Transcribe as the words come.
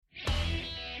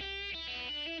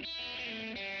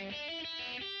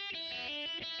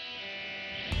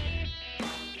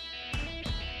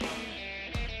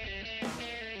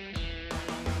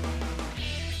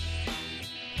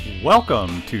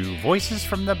Welcome to Voices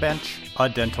from the Bench, a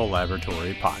dental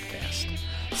laboratory podcast.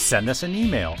 Send us an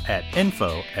email at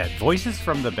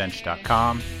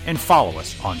info@voicesfromthebench.com and follow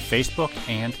us on Facebook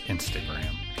and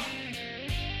Instagram.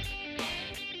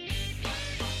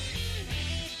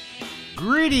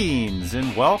 Greetings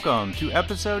and welcome to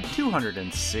episode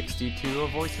 262 of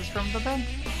Voices from the Bench.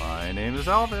 My name is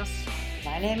Elvis.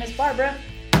 My name is Barbara.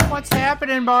 What's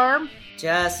happening, Barb?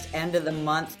 Just end of the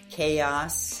month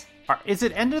chaos. Is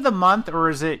it end of the month, or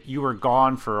is it you were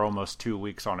gone for almost 2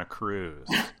 weeks on a cruise?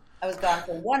 I was gone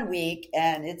for 1 week,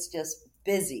 and it's just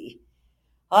busy.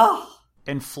 Oh.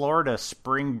 In Florida,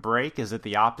 spring break, is it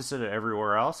the opposite of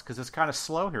everywhere else? Because it's kind of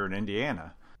slow here in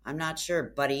Indiana. I'm not sure,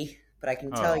 buddy, but I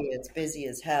can tell you it's busy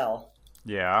as hell.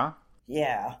 Yeah?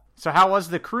 Yeah. So how was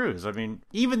the cruise? I mean,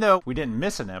 even though we didn't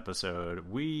miss an episode,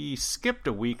 we skipped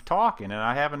a week talking, and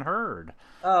I haven't heard.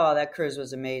 Oh, that cruise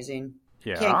was amazing.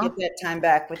 Yeah. Can't get that time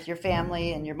back with your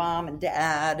family and your mom and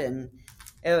dad, and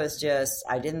it was just,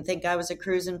 I didn't think I was a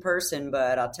cruising person,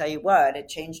 but I'll tell you what, it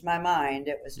changed my mind.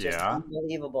 It was just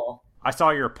unbelievable. I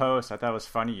saw your post. I thought it was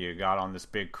funny. You got on this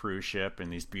big cruise ship in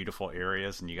these beautiful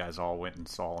areas, and you guys all went and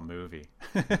saw a movie.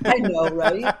 I know,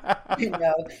 right? I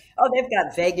know. Oh, they've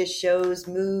got Vegas shows,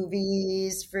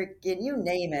 movies, freaking, you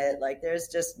name it. Like, there's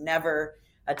just never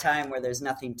a time where there's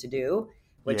nothing to do,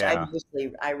 which I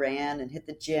ran and hit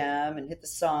the gym and hit the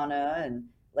sauna and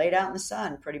laid out in the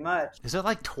sun, pretty much. Is it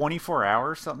like 24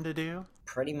 hours something to do?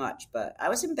 Pretty much, but I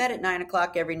was in bed at 9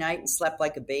 o'clock every night and slept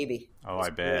like a baby. Oh,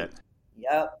 I bet.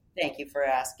 Yep. Thank you for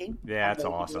asking. Yeah, that's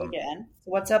awesome. Again.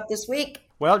 So what's up this week?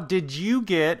 Well, did you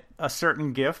get a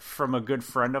certain gift from a good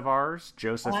friend of ours,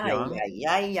 Joseph Young?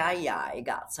 Yeah. I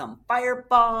got some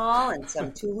Fireball and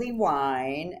some Thule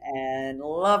wine and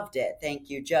loved it.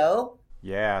 Thank you, Joe.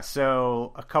 Yeah,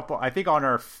 so I think on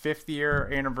our 5th year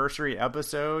anniversary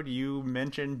episode, you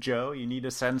mentioned, Joe, you need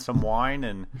to send some wine,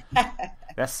 and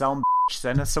that son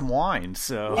sent us some wine.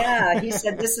 So yeah, he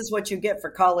said, this is what you get for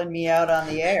calling me out on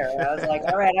the air. I was like,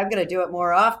 all right, I'm going to do it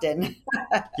more often.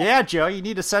 Yeah, Joe, you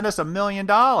need to send us $1 million.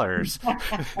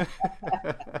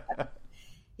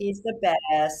 He's the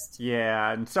best.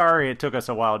 Yeah, and sorry it took us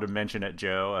a while to mention it,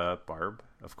 Joe. Barb,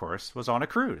 of course, was on a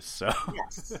cruise. So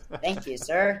yes, thank you,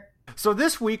 sir. So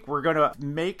this week we're going to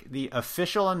make the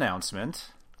official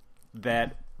announcement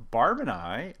that Barb and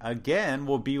I, again,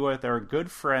 will be with our good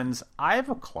friends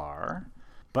Ivoclar,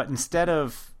 but instead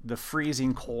of the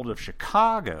freezing cold of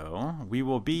Chicago, we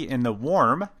will be in the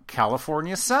warm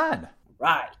California sun.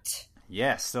 Right.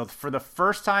 Yes, so for the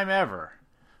first time ever,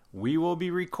 we will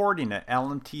be recording at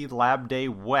LMT Lab Day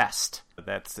West.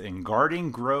 That's in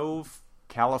Garden Grove,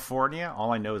 California.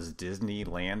 All I know is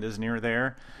Disneyland is near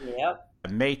there. Yep.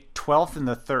 May 12th and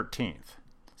the 13th.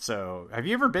 So, have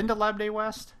you ever been to Lab Day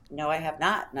West? No, I have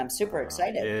not, and I'm super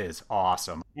excited. It is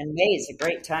awesome. And May is a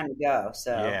great time to go.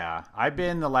 So yeah, I've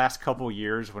been the last couple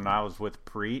years when I was with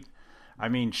Preet. I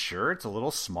mean, sure, it's a little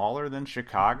smaller than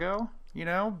Chicago,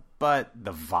 but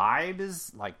the vibe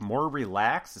is like more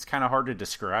relaxed. It's kind of hard to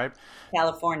describe.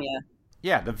 California.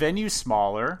 Yeah, the venue's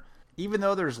smaller. Even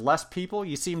though there's less people,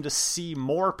 you seem to see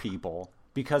more people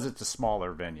because it's a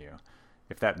smaller venue,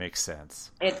 if that makes sense.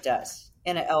 It does.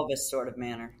 In an Elvis sort of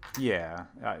manner. Yeah,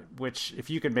 which,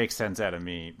 if you can make sense out of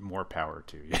me, more power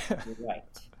to you. Right.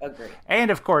 Agree.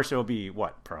 And, of course, it'll be,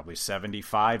 probably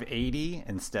 75, 80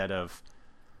 instead of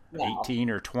 18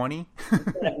 or 20?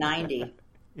 Instead of 90.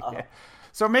 Oh. Yeah.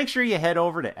 So make sure you head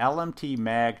over to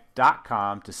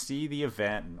lmtmag.com to see the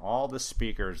event and all the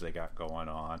speakers they got going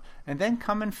on. And then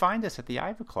come and find us at the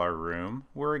Ivoclar room,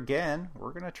 where, again,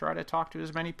 we're going to try to talk to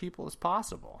as many people as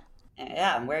possible.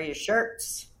 Yeah, and wear your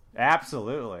shirts.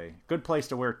 Absolutely. Good place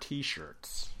to wear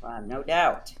t-shirts. No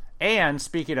doubt. And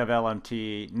speaking of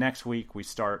LMT, next week we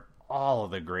start all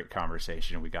of the great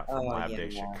conversation we got from Lab Day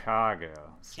Chicago.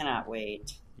 Cannot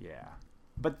wait. Yeah.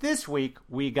 But this week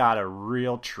we got a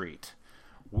real treat.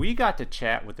 We got to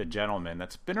chat with a gentleman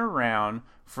that's been around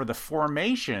for the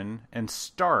formation and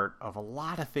start of a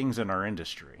lot of things in our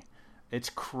industry. It's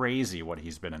crazy what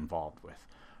he's been involved with.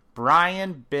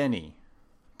 Brian Binnie.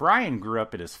 Brian grew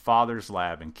up at his father's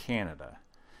lab in Canada.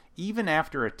 Even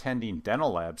after attending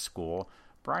dental lab school,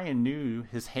 Brian knew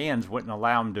his hands wouldn't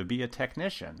allow him to be a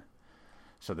technician.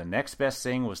 So the next best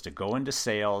thing was to go into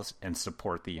sales and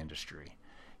support the industry.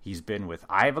 He's been with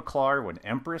Ivoclar when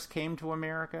Empress came to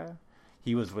America.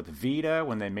 He was with Vita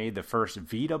when they made the first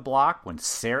Vita block when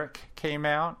Ceric came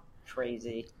out.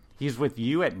 Crazy. He's with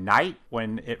you at Night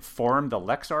when it formed the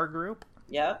Lexar Group.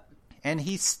 Yep. And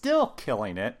he's still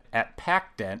killing it at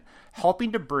PacDent,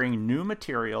 helping to bring new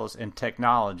materials and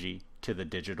technology to the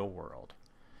digital world.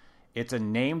 It's a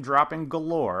name-dropping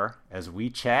galore as we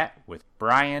chat with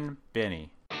Brian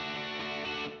Binnie.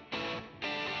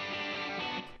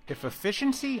 If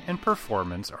efficiency and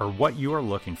performance are what you are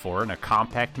looking for in a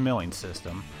compact milling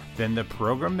system, then the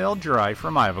Program Mill Dry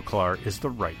from Ivoclar is the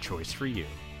right choice for you.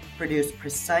 Produce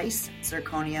precise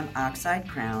zirconium oxide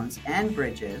crowns and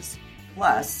bridges,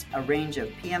 plus a range of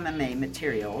PMMA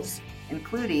materials,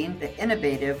 including the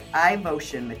innovative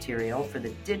iMotion material for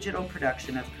the digital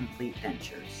production of complete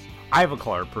dentures.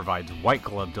 Ivoclar provides white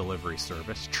glove delivery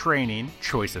service, training,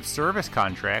 choice of service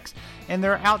contracts, and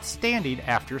their outstanding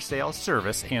after-sales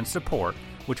service and support,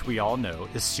 which we all know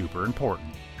is super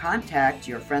important. Contact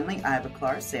your friendly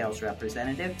Ivoclar sales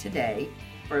representative today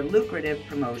for lucrative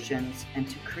promotions and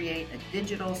to create a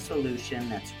digital solution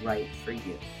that's right for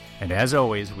you. And as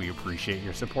always, we appreciate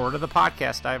your support of the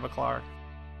podcast, Ivoclar.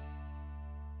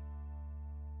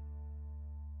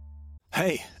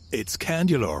 Hey, it's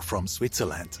Candulor from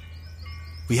Switzerland.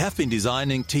 We have been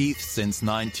designing teeth since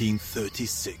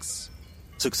 1936.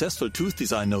 Successful tooth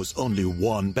design knows only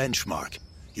one benchmark: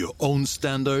 your own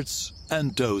standards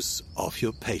and those of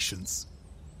your patients.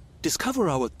 Discover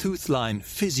our tooth line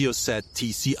PhysioSet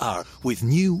TCR with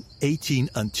new 18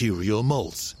 anterior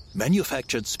molds,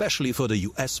 manufactured specially for the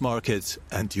US market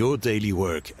and your daily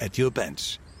work at your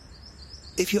bench.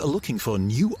 If you are looking for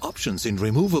new options in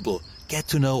removable, get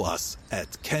to know us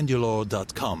at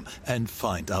candulor.com and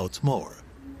find out more.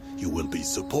 You will be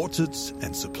supported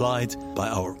and supplied by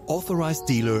our authorized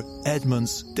dealer,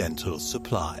 Edmunds Dental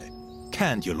Supply.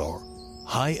 Candulor.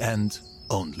 High-end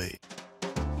only.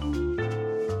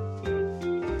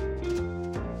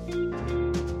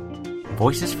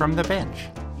 Voices from the Bench.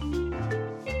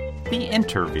 The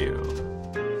interview.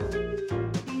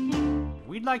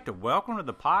 We'd like to welcome to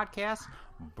the podcast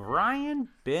Brian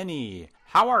Binnie.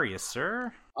 How are you,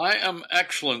 sir? I am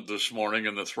excellent this morning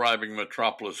in the thriving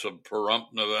metropolis of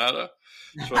Pahrump, Nevada.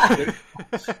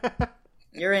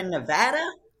 You're in Nevada?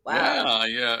 Wow.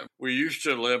 Yeah. We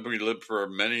lived for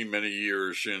many, many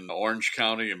years in Orange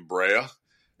County in Brea.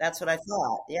 That's what I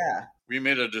thought, yeah. We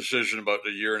made a decision about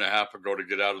a year and a half ago to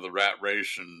get out of the rat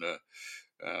race and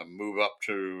move up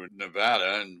to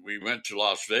Nevada. And we went to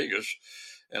Las Vegas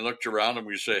and looked around and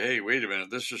we say, hey, wait a minute,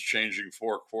 this is changing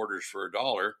 4 quarters for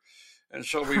 $1. And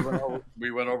so we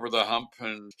went over the hump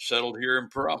and settled here in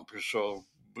Pahrump. So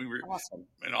we were awesome.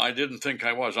 I didn't think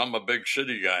I was. I'm a big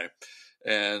city guy.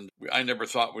 And I never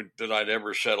thought that I'd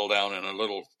ever settle down in a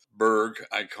little burg,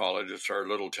 I call it. It's our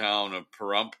little town of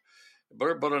Pahrump,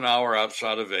 but about an hour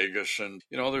outside of Vegas. And,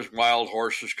 there's wild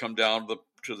horses come down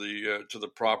to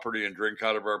the property and drink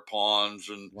out of our ponds,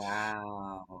 and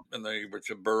wow, and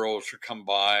the burros to come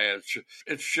by.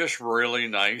 It's just really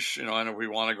nice, and if we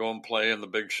want to go and play in the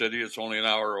big city, it's only an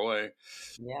hour away.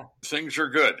 Yeah, things are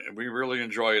good, and we really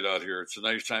enjoy it out here. It's a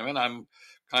nice time, and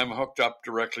I'm hooked up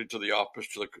directly to the office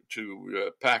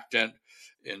to PacDent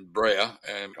in Brea,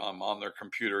 and I'm on their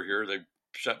computer here. They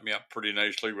set me up pretty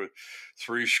nicely with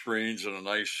 3 screens and a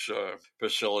nice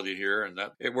facility here, and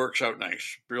that it works out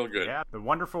nice, real good. Yeah, the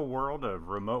wonderful world of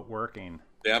remote working.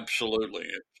 Absolutely.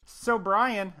 So,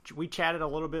 Brian, we chatted a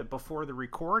little bit before the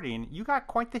recording. You got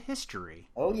quite the history.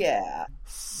 Oh, yeah.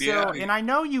 And I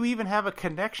know you even have a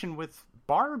connection with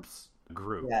Barb's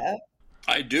group. Yeah.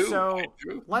 I do. So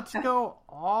let's go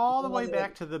all the way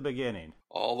back to the beginning.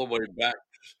 All the way back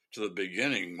to the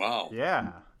beginning. Wow.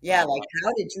 Yeah. Yeah, like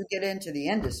how did you get into the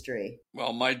industry?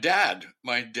 Well, my dad,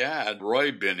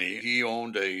 Roy Binnie, he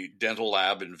owned a dental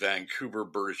lab in Vancouver,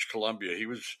 British Columbia. He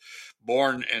was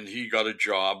born and he got a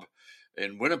job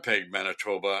in Winnipeg,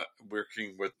 Manitoba,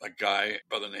 working with a guy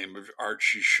by the name of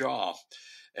Archie Shaw.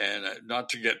 And not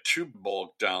to get too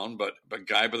bogged down, but a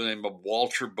guy by the name of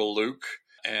Walter Baluch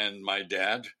and my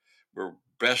dad were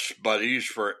best buddies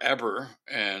forever.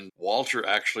 And Walter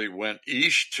actually went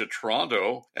east to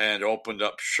Toronto and opened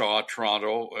up Shaw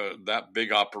Toronto, that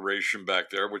big operation back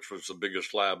there, which was the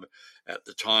biggest lab at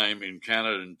the time in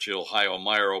Canada until Hio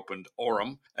Meyer opened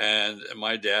Orem. And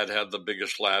my dad had the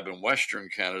biggest lab in Western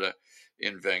Canada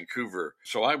in Vancouver.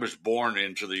 So I was born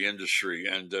into the industry,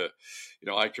 and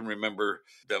I can remember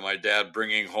that my dad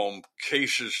bringing home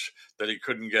cases that he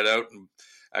couldn't get out and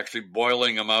actually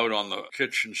boiling them out on the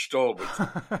kitchen stove.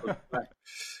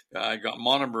 I got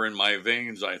monomer in my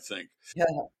veins, I think. Yeah.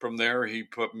 From there, he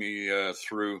put me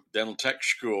through dental tech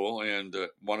school, and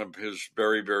one of his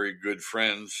very, very good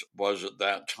friends was at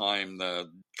that time the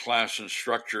class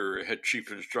instructor, head chief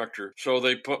instructor. So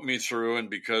they put me through, and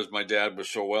because my dad was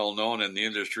so well known in the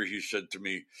industry, he said to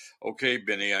me, okay,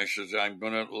 Binnie, I said, I'm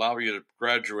going to allow you to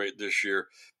graduate this year,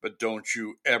 but don't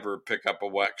you ever pick up a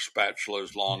wax spatula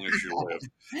as long as you live.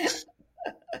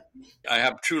 I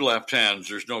have two left hands.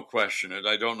 There's no question. And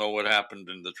I don't know what happened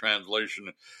in the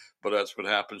translation, but that's what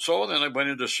happened. So then I went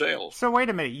into sales. So wait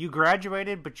a minute. You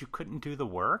graduated, but you couldn't do the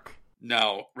work?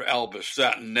 Now, Elvis,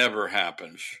 that never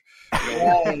happens.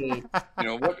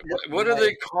 What do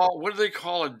they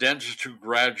call a dentist who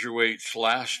graduates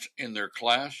last in their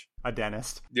class? A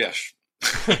dentist. Yes.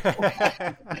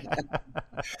 And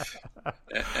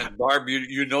Barb,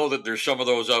 you know that there's some of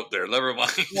those out there. Never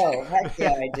mind. No, heck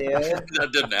yeah, I do. That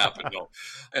didn't happen, no.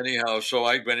 Anyhow, so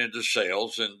I went into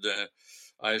sales, and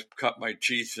I cut my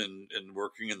teeth in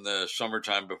working in the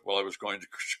summertime while I was going to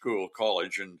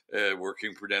college, and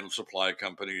working for dental supply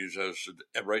companies as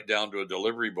right down to a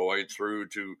delivery boy through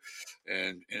to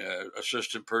an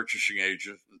assistant purchasing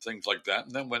agent and things like that.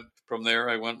 And then from there,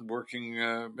 I went working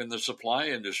in the supply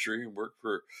industry, worked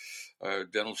for a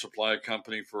dental supply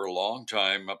company for a long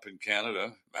time up in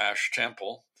Canada, Ash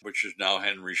Temple, which is now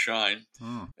Henry Schein.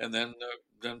 And then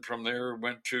from there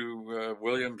went to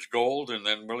Williams Gold, and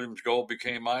then Williams Gold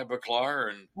became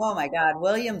Ivoclar. And oh my God,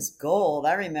 Williams Gold!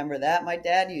 I remember that. My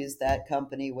dad used that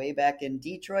company way back in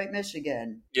Detroit,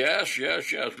 Michigan. Yes.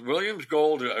 Williams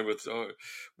Gold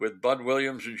with Bud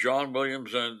Williams and John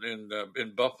Williams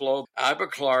in Buffalo.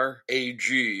 Ivoclar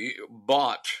AG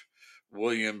bought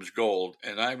Williams Gold,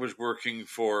 and I was working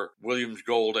for Williams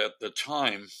Gold at the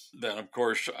time. Then, of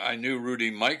course, I knew Rudy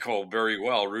Michael very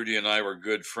well. Rudy and I were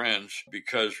good friends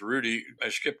because Rudy, I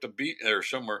skipped a beat there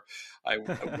somewhere. I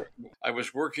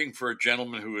was working for a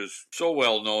gentleman who is so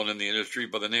well known in the industry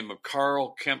by the name of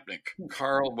Carl Kempnick.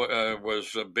 Carl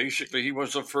was basically, he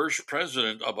was the first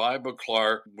president of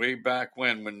Ivoclar way back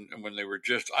when they were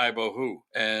just Ivo Who.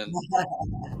 And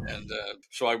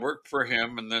so I worked for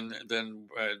him, and then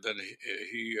I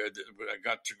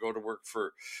got to go to work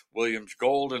for Williams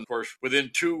Gold. And of course,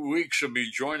 within 2 weeks of me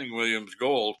joining Williams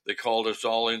Gold, they called us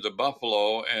all into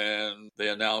Buffalo, and they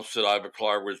announced that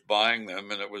Ivoclar was buying them.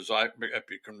 And it was, if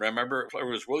you can remember, it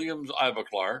was Williams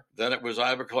Ivoclar, then it was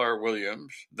Ivoclar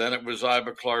Williams, then it was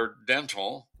Ivoclar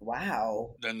Dental.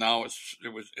 Wow. And now it's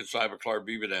Ivoclar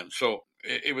Vivadent. So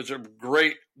it was a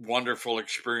great, wonderful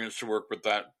experience to work with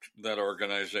that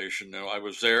organization. I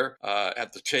was there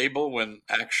at the table when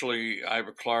actually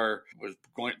Ivoclar was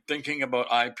thinking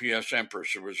about IPS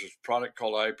Empress. There was this product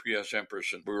called IPS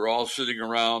Empress, and we were all sitting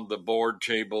around the board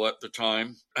table at the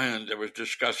time, and there was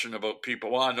discussion about people.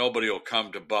 Well, nobody will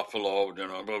come to Buffalo.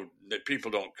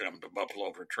 People don't come to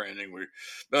Buffalo for training.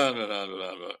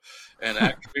 And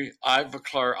actually,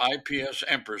 Ivoclar IPS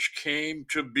Empress came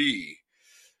to be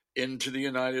into the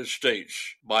United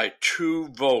States by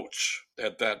 2 votes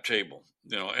at that table.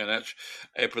 And that's,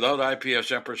 if without IPS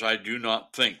Empress, I do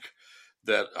not think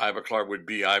that Ivoclar would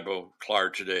be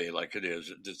Ivoclar today like it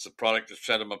is. It's the product that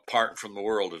set them apart from the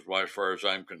world as far as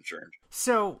I'm concerned.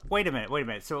 So wait a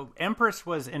minute. So Empress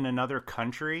was in another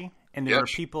country, and there were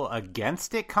people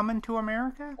against it coming to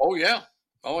America? Oh, yeah.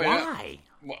 Why?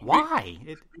 Why?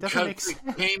 It doesn't make sense.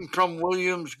 It came from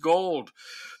Williams Gold.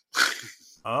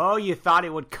 Oh, you thought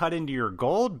it would cut into your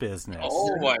gold business?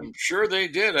 Oh, I'm sure they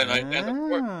did, and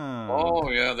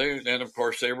of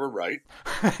course they were right.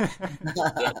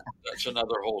 That's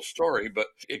another whole story. But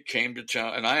it came to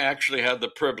town, and I actually had the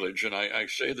privilege, and I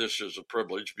say this as a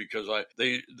privilege because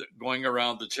going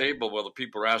around the table while the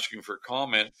people were asking for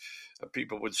comment.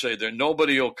 People would say that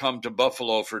nobody will come to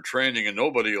Buffalo for training and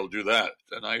nobody will do that.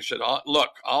 And I said, look,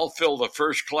 I'll fill the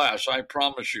first class. I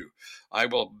promise you. I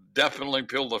will definitely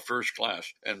fill the first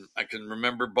class. And I can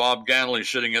remember Bob Ganley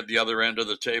sitting at the other end of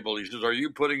the table. He says, are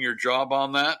you putting your job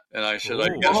on that? And I said, I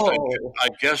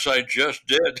guess I just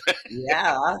did.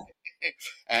 Yeah.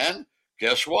 And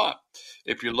guess what?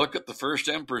 If you look at the first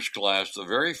Empress class, the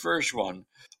very first one,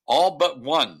 all but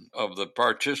one of the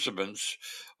participants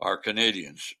are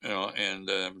Canadians, and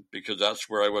because that's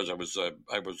where I was. I was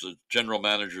the general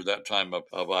manager that time of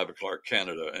Ivoclar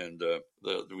Canada, and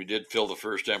we did fill the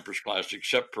first Empress class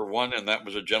except for one, and that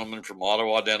was a gentleman from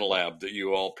Ottawa Dental Lab that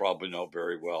you all probably know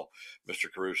very well, Mr.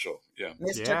 Caruso. Yeah,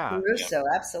 Mr. Caruso,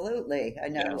 absolutely. I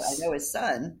know. Yes. I know his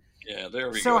son. Yeah, there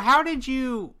we go. So, how did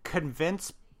you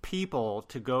convince people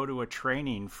to go to a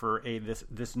training for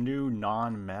this new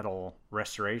non-metal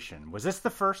restoration? Was this the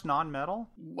first non-metal?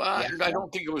 Well, yeah. I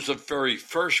don't think it was the very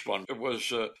first one. It was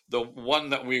the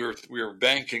one that we were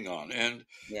banking on, and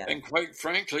quite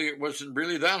frankly, it wasn't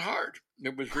really that hard.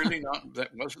 It was really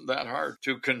wasn't that hard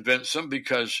to convince them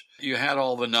because you had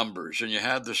all the numbers and you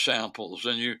had the samples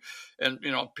and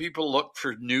people look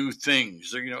for new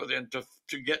things. And to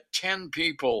get 10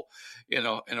 people, in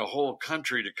a whole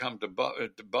country to come to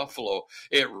Buffalo,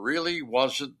 it really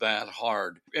wasn't that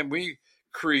hard. And we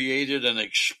created an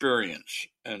experience,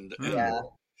 and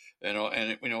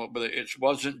but it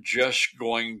wasn't just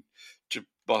going to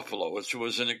Buffalo. It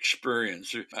was an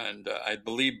experience. And I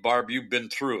believe, Barb, you've been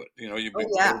through it. You've been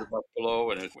to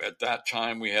Buffalo. And at that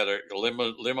time, we had a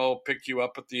limo pick you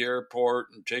up at the airport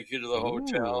and take you to the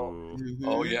hotel. Mm-hmm.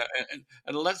 Oh, yeah.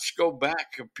 And let's go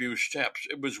back a few steps.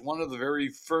 It was one of the very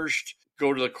first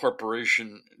go to the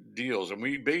corporation deals. And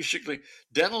we basically,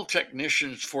 dental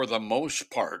technicians, for the most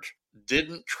part,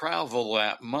 didn't travel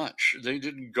that much. They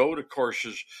didn't go to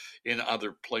courses in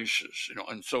other places,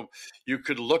 and so you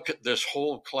could look at this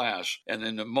whole class, and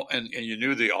you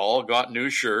knew they all got new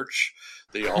shirts,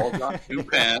 they all got new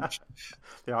pants,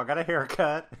 they all got a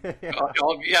haircut.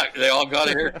 they all got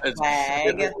a haircut.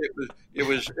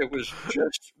 It was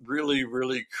just really,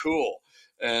 really cool.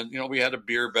 And we had a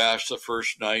beer bash the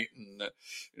first night, and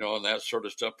and that sort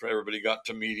of stuff. Everybody got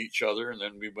to meet each other, and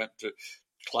then we went to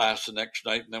class the next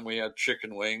night, and then we had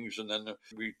chicken wings, and then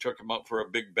we took them up for a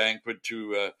big banquet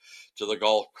to the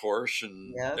golf course,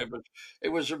 and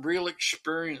it was a real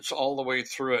experience all the way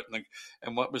through it.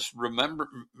 And what was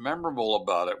memorable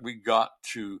about it, we got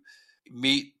to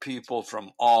meet people from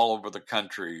all over the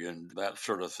country and that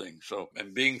sort of thing. So,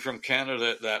 and being from Canada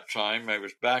at that time, I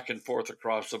was back and forth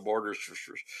across the borders for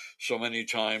so many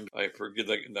times. I forget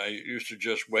that I used to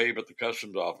just wave at the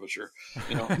customs officer,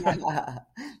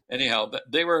 Anyhow,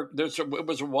 it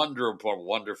was a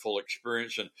wonderful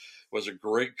experience, and was a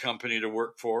great company to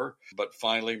work for. But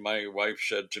finally, my wife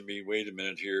said to me, "Wait a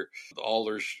minute here. All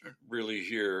there's really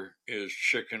here is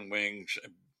chicken wings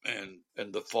and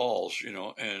the falls,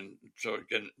 and so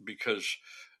again, because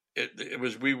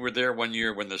we were there one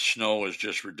year when the snow was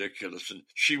just ridiculous, and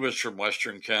she was from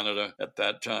Western Canada at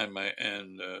that time,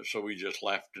 so we just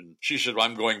left, and she said, well,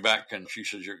 I'm going back, and she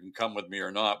says, you can come with me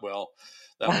or not. Well,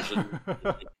 that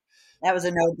was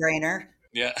a no-brainer.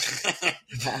 Yeah.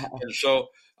 And so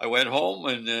I went home,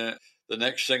 and the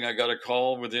next thing I got a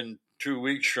call within 2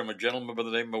 weeks from a gentleman by the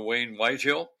name of Wayne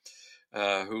Whitehill,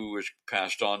 who was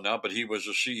passed on now, but he was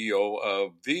the CEO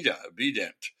of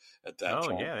Vident at that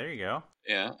time. Oh, yeah, there you go.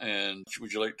 Yeah, and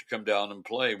would you like to come down and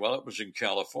play? Well, it was in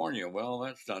California. Well,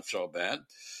 that's not so bad.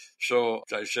 So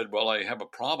I said, well, I have a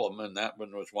problem, and that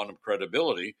one was one of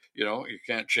credibility. You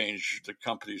can't change the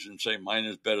companies and say mine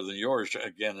is better than yours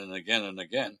again and again and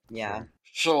again. Yeah.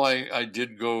 So I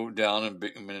did go down,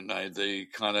 and they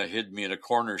kind of hid me in a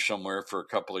corner somewhere for a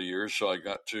couple of years, so I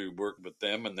got to work with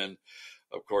them, and then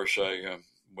of course, I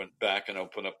went back and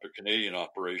opened up a Canadian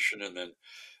operation, and then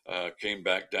came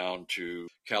back down to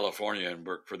California and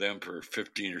worked for them for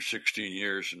 15 or 16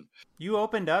 years. And you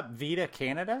opened up Vida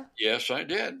Canada? Yes, I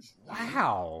did.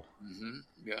 Wow. Mm-hmm.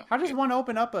 Yeah. How does one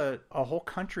open up a whole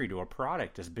country to a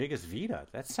product as big as Vida?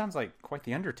 That sounds like quite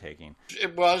the undertaking.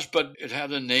 It was, but it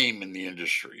had a name in the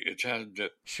industry. It had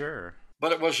Sure.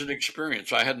 But it was an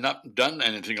experience. I had not done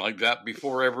anything like that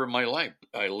before ever in my life.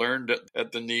 I learned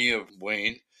at the knee of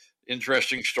Wayne.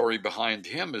 Interesting story behind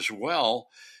him as well.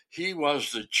 He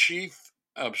was the chief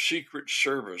of Secret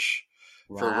Service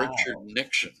for Richard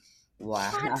Nixon.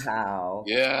 Wow.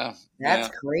 Yeah.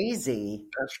 That's crazy.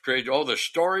 That's crazy. Oh, the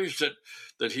stories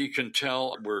that he can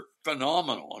tell were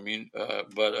phenomenal. I mean,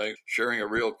 but sharing a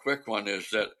real quick one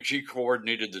is that he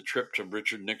coordinated the trip to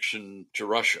Richard Nixon to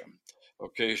Russia.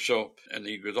 Okay, so, and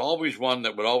he was always one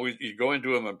that you'd go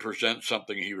into him and present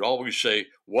something, and he would always say,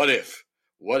 what if?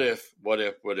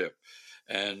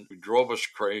 And it drove us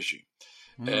crazy.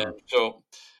 And so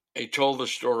he told the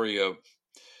story of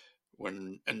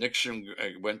when Nixon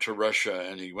went to Russia,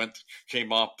 and he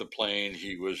came off the plane.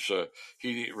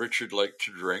 Richard liked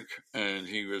to drink, and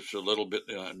he was a little bit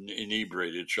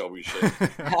inebriated, shall we say.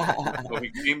 So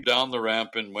he came down the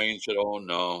ramp, and Wayne said, oh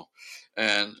no.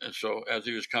 And so as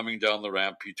he was coming down the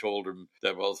ramp, he told him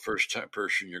that, well, the first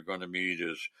person you're going to meet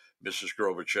is Mrs.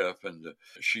 Gorbachev, and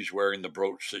she's wearing the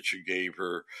brooch that you gave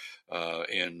her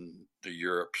in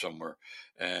Europe somewhere.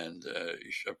 And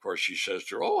of course, he says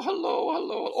to her, oh,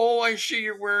 hello. Oh, I see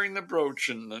you're wearing the brooch.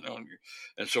 And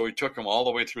so he took him all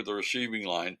the way through the receiving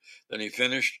line. Then he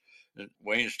finished, and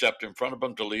Wayne stepped in front of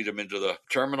him to lead him into the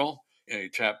terminal. And he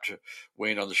tapped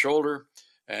Wayne on the shoulder,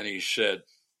 and he said,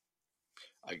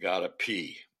 I gotta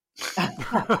pee.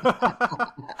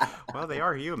 Well, they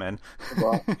are human.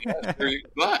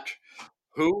 But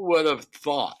who would have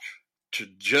thought,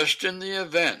 just in the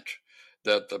event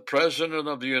that the president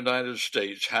of the United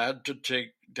States had to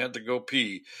go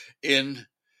pee in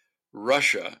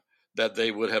Russia, that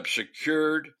they would have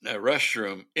secured a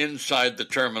restroom inside the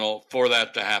terminal for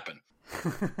that to happen?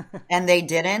 And they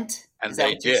didn't? And Is that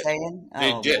they what you're did. saying?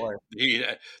 They did. Lord.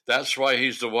 That's why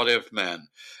he's the what if man.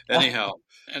 Anyhow,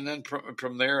 And then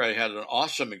from there, I had an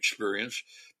awesome experience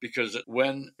because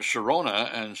when Sharona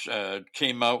and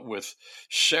came out with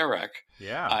CEREC,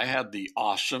 Yeah. I had the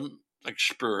awesome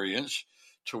experience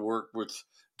to work with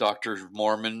Dr.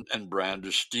 Mormon and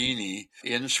Brandestini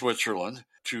in Switzerland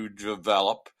to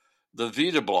develop the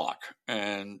Vita block.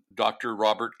 And Dr.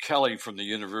 Robert Kelly from the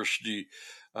University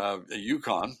of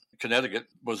Yukon, Connecticut,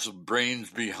 was the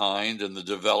brains behind and the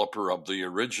developer of the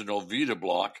original Vita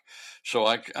block. So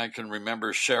I can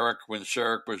remember CEREC when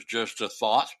CEREC was just a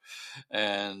thought,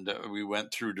 and we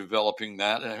went through developing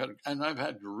that. And I've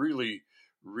had really,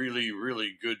 really,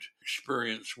 really good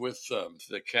experience with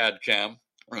the CAD CAM.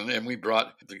 And then we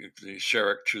brought the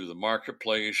CEREC to the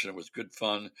marketplace, and it was good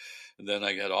fun. And then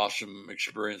I had awesome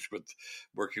experience with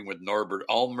working with Norbert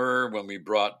Ulmer when we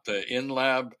brought the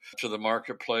InLab to the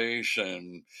marketplace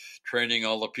and training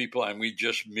all the people. And we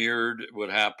just mirrored what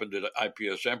happened at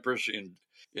IPS Empress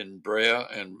in Brea,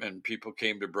 and people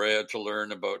came to Brea to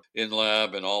learn about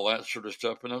InLab and all that sort of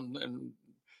stuff. And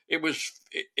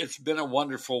it's been a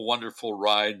wonderful, wonderful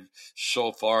ride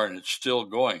so far, and it's still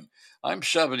going. I'm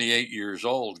 78 years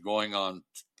old, going on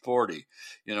 40,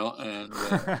 and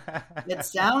It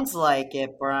sounds like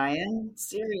it, Brian.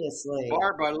 Seriously.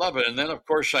 Barb, I love it. And then, of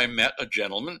course, I met a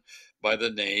gentleman by the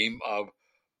name of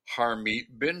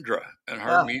Harmeet Bindra, and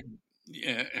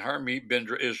Harmeet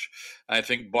Bindra is, I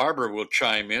think Barbara will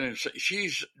chime in and say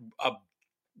she's a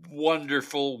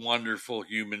wonderful, wonderful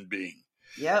human being.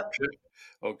 Yep.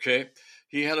 Okay.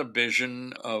 He had a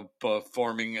vision of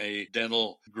forming a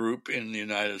dental group in the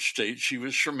United States. He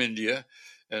was from India,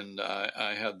 and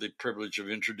I had the privilege of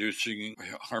introducing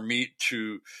Harmeet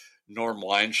to Norm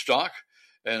Weinstock,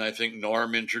 and I think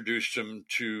Norm introduced him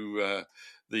to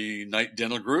the Knight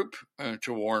Dental Group,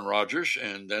 to Warren Rogers,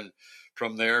 and then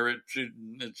from there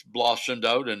it's blossomed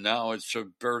out, and now it's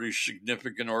a very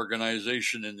significant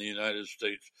organization in the United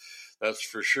States. That's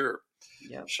for sure.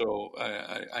 Yep. So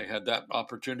I had that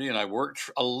opportunity, and I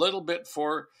worked a little bit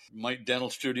for Mike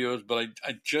Dental Studios, but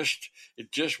it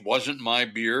just wasn't my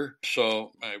beer.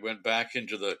 So I went back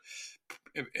into the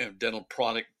dental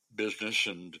product business,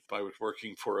 and I was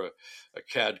working for a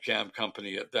CAD CAM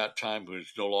company at that time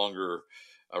who's no longer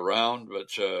around,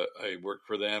 but I worked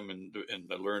for them, and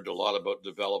I learned a lot about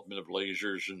development of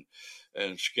lasers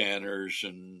and scanners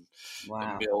and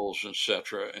mills,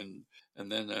 etc. And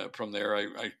then from there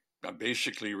I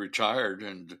basically retired,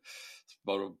 and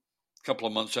about a couple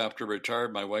of months after I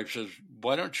retired, my wife says,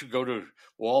 "Why don't you go to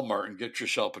Walmart and get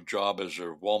yourself a job as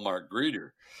a Walmart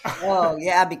greeter?" Oh,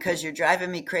 yeah, because you're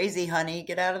driving me crazy, honey.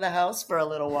 Get out of the house for a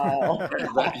little while.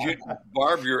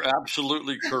 Barb, you're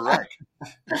absolutely correct.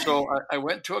 So I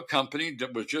went to a company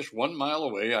that was just 1 mile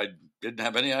away. I didn't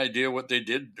have any idea what they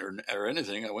did or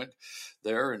anything. I went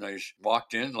there and I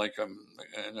walked in and I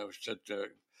said,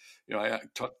 I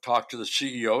talked to the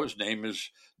CEO. His name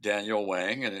is Daniel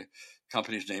Wang, and the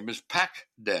company's name is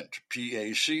PacDent,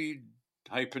 PAC-DENT.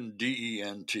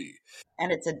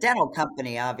 And it's a dental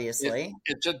company, obviously.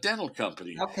 It's a dental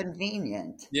company. How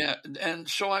convenient. Yeah, and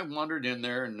so I wandered in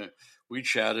there, and we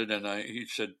chatted, and he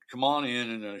said, "Come on in,"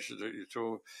 and I said,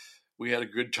 so we had a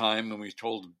good time, and we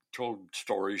told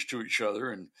stories to each other,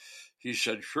 and he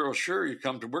said, sure, you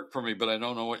come to work for me, but I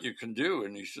don't know what you can do.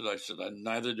 And I said,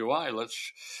 neither do I.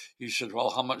 He said,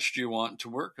 well, how much do you want to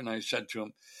work? And I said to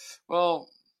him, well,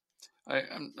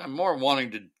 I'm more wanting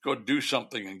to go do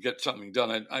something and get something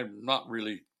done. I'm not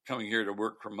really coming here to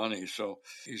work for money. So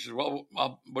he said, well,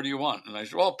 what do you want? And I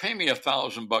said, well, pay me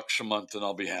 $1,000 a month and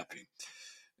I'll be happy.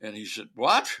 And he said,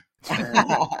 what? And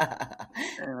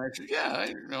I said, yeah,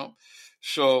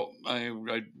 So I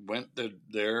went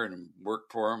there and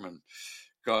worked for him, and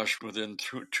gosh, within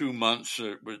 2 months,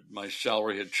 my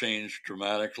salary had changed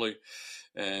dramatically.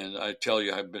 And I tell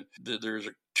you, there's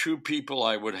two people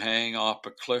I would hang off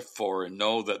a cliff for and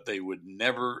know that they would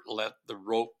never let the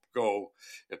rope go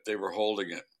if they were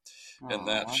holding it. Aww. And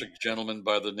that's a gentleman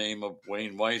by the name of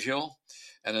Wayne Whitehill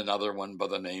and another one by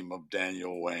the name of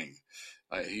Daniel Wang.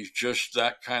 He's just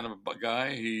that kind of a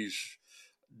guy.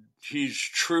 He's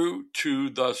true to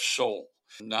the soul.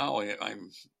 Now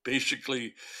I'm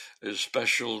basically a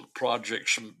special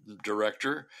projects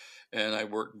director, and I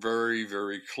work very,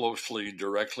 very closely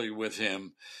directly with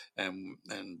him. And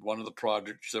one of the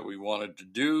projects that we wanted to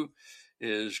do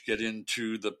is get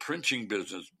into the printing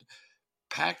business.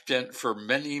 PacDent for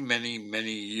many, many,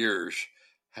 many years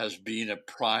has been a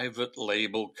private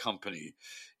label company.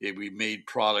 We made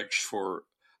products for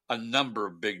a number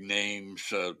of big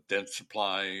names, Dent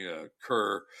Supply,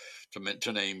 Kerr,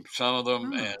 to name some of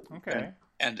them. Okay.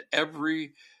 And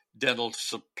every dental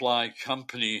supply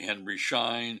company, Henry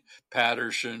Schein,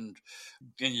 Patterson,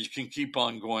 and you can keep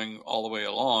on going all the way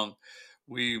along.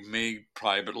 We made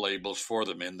private labels for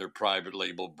them in their private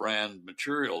label brand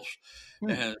materials.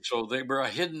 And so they were a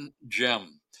hidden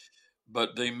gem,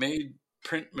 but they made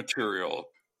print material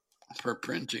for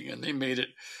printing, and they made it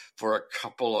for a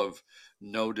couple of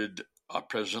noted,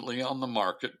 presently on the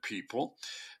market people.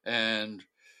 And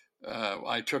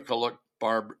I took a look,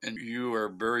 Barb, and you are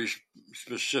very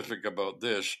specific about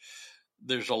this.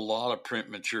 There's a lot of print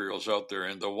materials out there,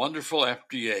 and the wonderful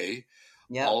FDA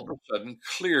all of a sudden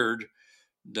cleared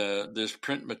this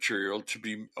print material to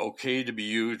be okay to be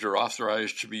used or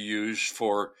authorized to be used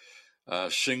for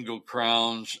single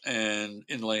crowns and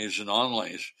inlays and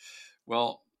onlays.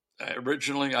 Well,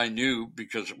 originally I knew,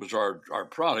 because it was our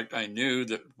product, I knew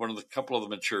that one of the couple of the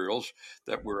materials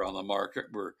that were on the market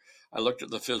were, I looked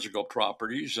at the physical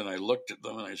properties and I looked at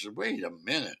them and I said, wait a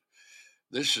minute,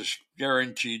 this is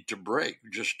guaranteed to break.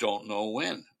 Just don't know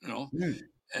when, you know?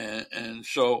 And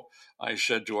so I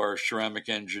said to our ceramic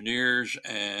engineers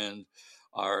and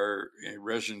our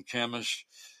resin chemists,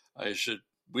 I said,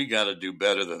 we got to do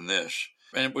better than this.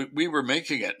 And we were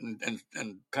making it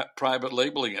and private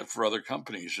labeling it for other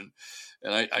companies.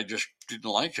 And I just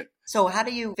didn't like it. So how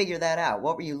do you figure that out?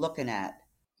 What were you looking at?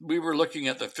 We were looking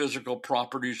at the physical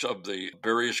properties of the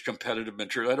various competitive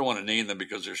materials. I don't want to name them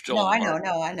because they're still on the market.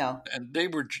 I know. And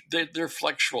their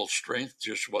flexural strength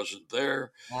just wasn't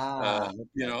there.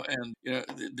 You know, and you know,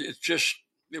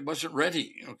 it wasn't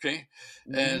ready. Okay,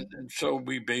 and so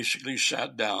we basically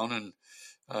sat down and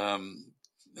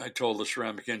I told the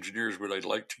ceramic engineers what I'd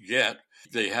like to get.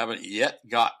 They haven't yet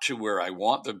got to where I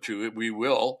want them to. We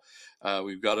will.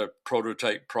 We've got a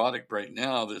prototype product right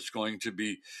now that's going to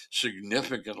be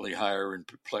significantly higher in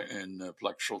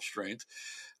flexural strength.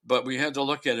 But we had to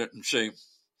look at it and say,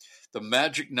 the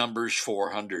magic number is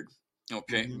 400.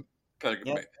 Okay.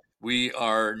 We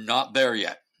are not there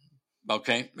yet.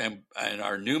 Okay. And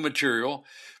our new material,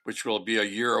 which will be a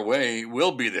year away,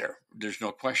 will be there. There's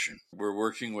no question. We're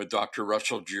working with Dr.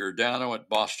 Russell Giordano at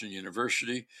Boston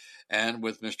University and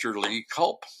with Mr. Lee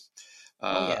Culp,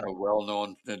 a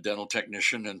well-known dental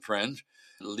technician and friend.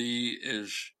 Lee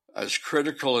is as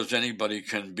critical as anybody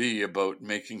can be about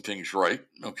making things right.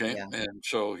 Okay. Yeah. And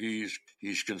so he's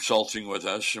consulting with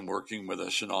us and working with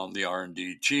us and on the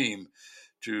R&D team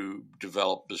to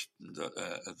develop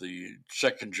the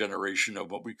second generation of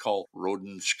what we call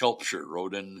Rodin sculpture.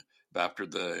 Rodin, after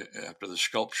the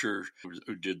sculptor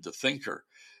who did the Thinker.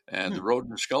 And the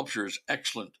Rodin sculpture is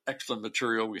excellent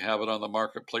material. We have it on the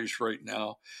marketplace right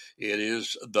now. It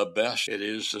is the best. It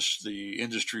is the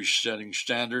industry setting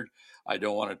standard. I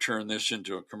don't want to turn this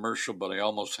into a commercial, but I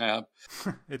almost have.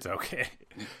 It's okay.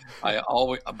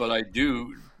 But I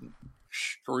do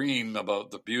scream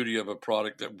about the beauty of a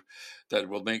product that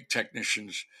will make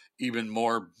technicians even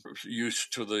more use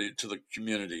to the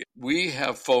community. We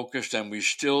have focused, and we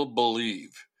still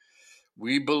believe.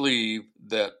 We believe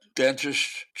that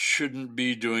dentists shouldn't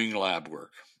be doing lab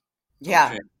work.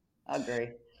 Yeah, I agree.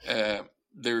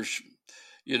 There's,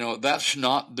 that's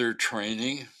not their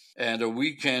training. And a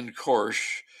weekend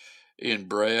course in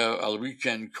Brea, a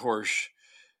weekend course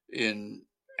in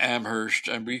Amherst,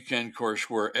 a weekend course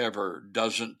wherever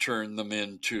doesn't turn them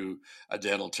into a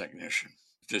dental technician.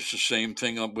 It's the same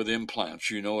thing with implants.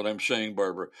 You know what I'm saying,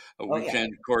 Barbara? A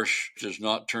weekend course does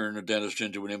not turn a dentist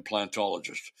into an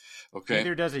implantologist. Okay.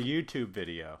 Neither does a YouTube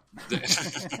video. Isn't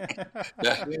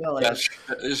that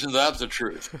the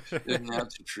truth? Isn't that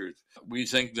the truth? We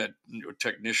think that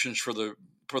technicians, for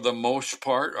the most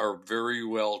part, are very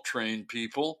well trained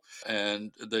people,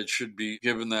 and that should be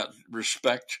given that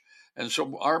respect. And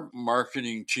so our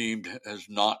marketing team has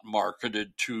not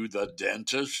marketed to the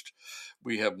dentist.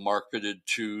 We have marketed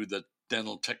to the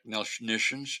dental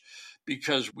technicians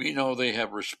because we know they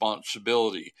have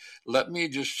responsibility. Let me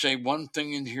just say one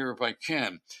thing in here if I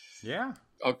can. Yeah.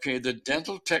 Okay, the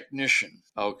dental technician,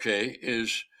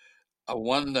 is a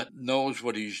one that knows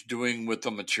what he's doing with the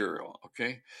material,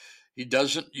 okay? He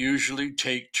doesn't usually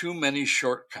take too many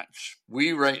shortcuts.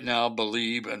 We right now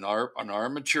believe in our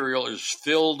material is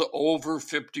filled over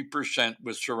 50%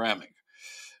 with ceramic.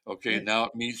 Okay, now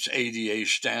it meets ADA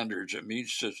standards. It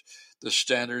meets the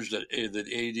standards that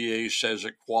ADA says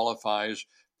it qualifies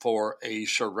for a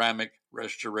ceramic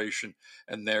restoration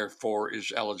and therefore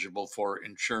is eligible for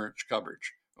insurance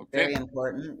coverage. Okay, very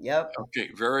important. Yep. Okay,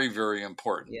 very, very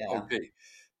important. Yeah. Okay,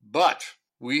 but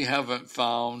we haven't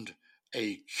found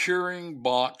a curing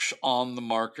box on the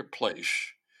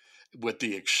marketplace, with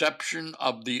the exception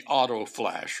of the Auto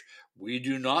Flash. We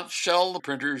do not sell the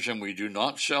printers and we do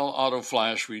not sell Auto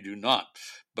Flash. We do not.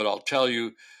 But I'll tell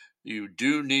you, You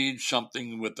do need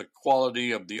something with the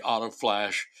quality of the auto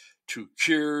flash to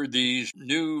cure these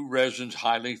new resins,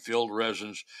 highly filled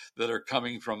resins that are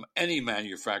coming from any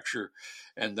manufacturer.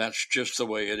 And that's just the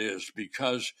way it is,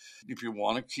 because if you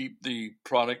want to keep the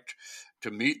product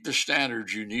to meet the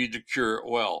standards, you need to cure it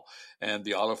well. And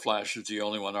the auto flash is the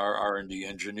only one our R&D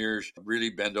engineers really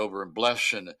bend over and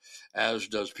bless, and as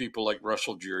does people like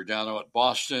Russell Giordano at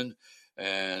Boston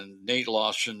and Nate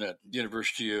Lawson at the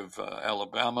University of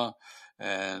Alabama,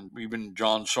 and even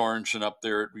John Sorensen up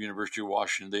there at the University of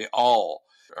Washington. They all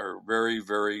are very,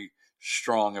 very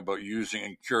strong about using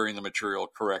and curing the material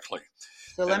correctly.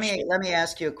 So let me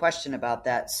ask you a question about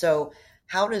that. So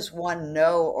how does one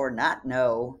know or not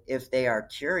know if they are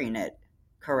curing it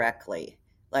correctly?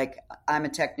 Like, I'm a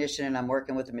technician and I'm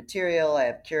working with a material, I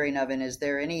have curing oven. Is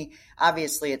there any,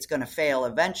 obviously it's going to fail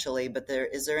eventually, but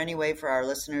is there any way for our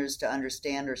listeners to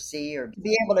understand or see or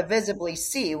be able to visibly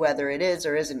see whether it is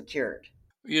or isn't cured?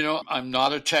 You know, I'm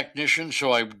not a technician,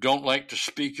 so I don't like to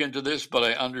speak into this, but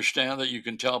I understand that you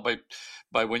can tell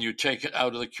by when you take it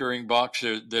out of the curing box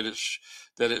that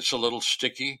it's a little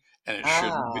sticky, and it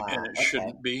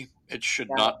shouldn't be. It should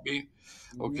not be.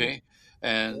 Okay.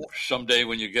 And someday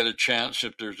when you get a chance,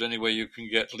 if there's any way you can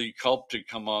get Lee Culp to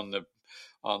come on the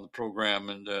program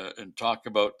and talk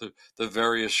about the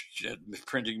various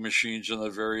printing machines and the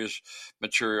various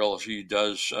materials he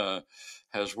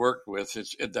has worked with,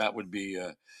 that would be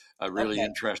a really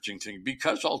interesting thing,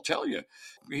 because I'll tell you,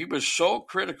 he was so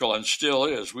critical and still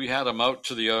is. We had him out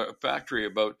to the factory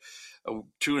about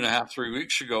 2.5-3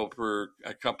 weeks ago for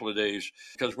a couple of days,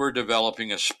 because we're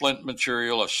developing a splint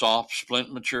material, a soft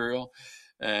splint material,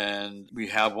 and we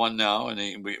have one now,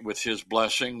 and with his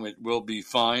blessing, it will be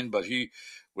fine. But he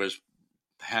was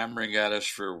hammering at us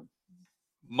for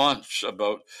months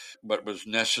about what was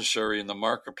necessary in the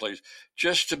marketplace.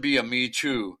 Just to be a Me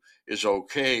Too is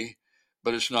okay,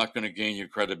 but it's not going to gain you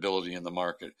credibility in the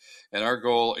market. And our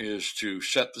goal is to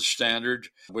set the standard,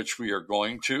 which we are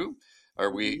going to.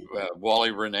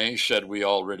 Wally Renee said we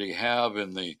already have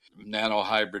in the nano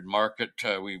hybrid market.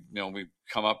 We've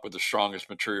come up with the strongest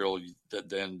material,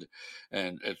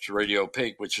 and it's radio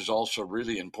opaque, which is also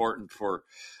really important for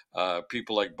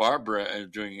people like Barbara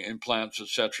doing implants,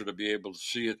 etc., to be able to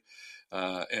see it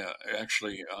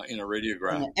actually in a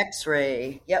radiograph. An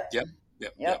X-ray. Yep.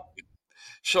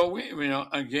 So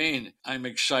again, I'm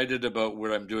excited about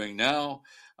what I'm doing now.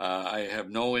 I have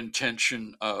no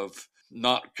intention of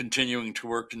not continuing to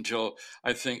work until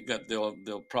I think that they'll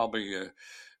probably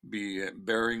be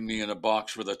burying me in a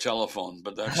box with a telephone,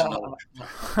 but that's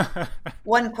another.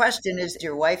 One question: is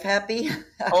your wife happy?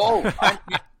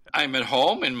 I'm at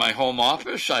home in my home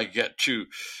office. I get to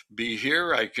be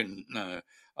here. I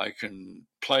can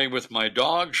play with my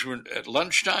dogs at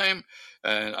lunchtime,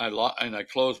 and I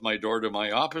close my door to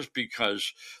my office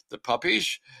because the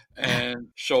puppies, and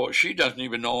so she doesn't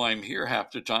even know I'm here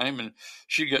half the time, and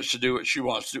she gets to do what she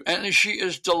wants to do, and she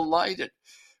is delighted.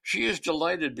 She is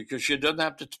delighted because she doesn't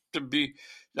have to be.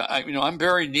 I'm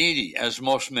very needy, as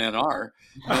most men are.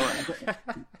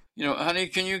 Honey,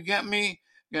 can you get me?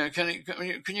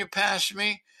 Can you pass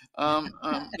me?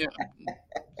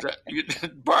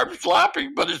 Barb's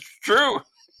laughing, but it's true.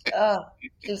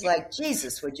 She's like,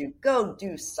 Jesus, would you go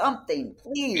do something,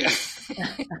 please?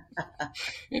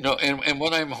 And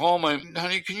when I'm home,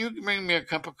 honey, can you bring me a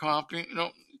cup of coffee?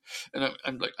 And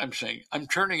I'm saying, I'm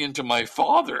turning into my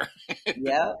father.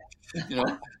 Yeah.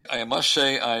 I must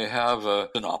say I have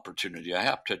an opportunity. I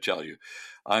have to tell you,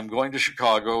 I'm going to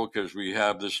Chicago because we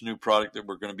have this new product that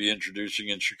we're going to be introducing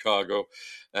in Chicago.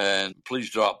 And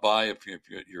please drop by if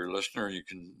you're a listener, you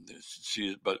can see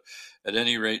it. But at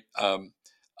any rate, I'm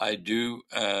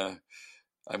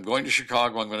going to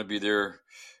Chicago. I'm going to be there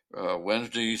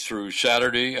Wednesday through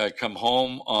Saturday. I come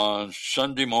home on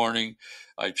Sunday morning.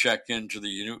 I check into the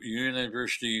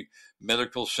University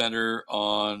Medical Center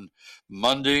on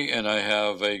Monday, and I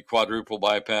have a quadruple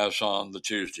bypass on the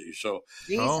Tuesday. So,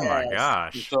 Jesus. Oh my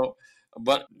gosh! So,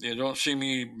 but you don't see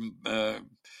me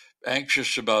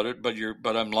anxious about it.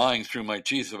 But I'm lying through my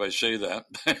teeth if I say that.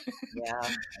 Yeah,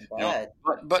 I bet.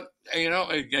 But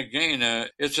again,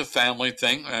 it's a family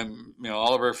thing.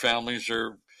 All of our families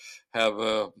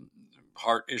have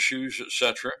heart issues,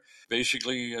 etc.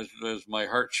 Basically, as my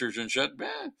heart surgeon said,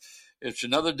 it's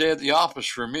another day at the office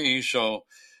for me. So,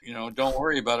 don't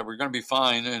worry about it. We're going to be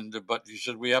fine. But he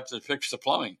said we have to fix the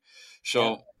plumbing.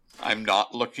 So I'm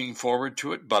not looking forward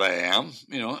to it, but I am.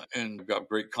 And I've got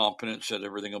great confidence that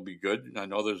everything will be good. And I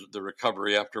know the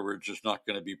recovery afterwards is not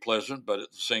going to be pleasant, but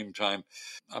at the same time,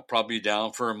 I'll probably be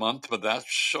down for a month. But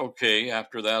that's okay.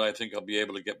 After that, I think I'll be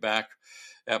able to get back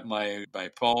at my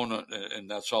phone, and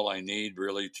that's all I need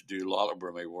really to do a lot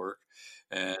of my work.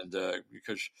 And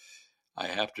because I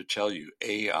have to tell you,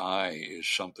 AI is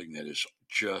something that is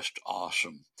just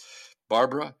awesome.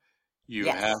 Barbara, you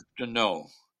Yes. have to know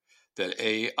that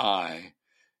AI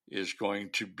is going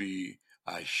to be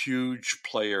a huge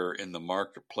player in the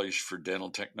marketplace for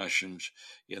dental technicians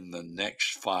in the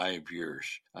next 5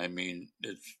 years. I mean,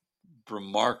 it's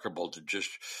remarkable to just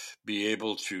be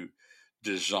able to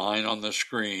design on the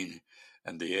screen,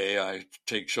 and the AI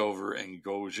takes over and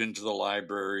goes into the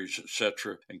libraries,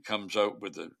 etc., and comes out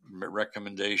with a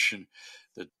recommendation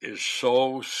that is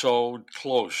so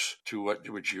close to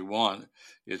what you want.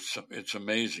 It's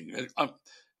amazing.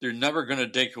 They're never going to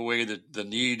take away the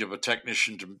need of a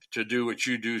technician to do what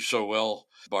you do so well,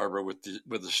 Barbara,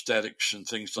 with aesthetics and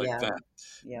things like that.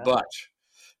 Yeah. But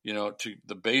to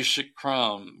the basic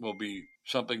crown will be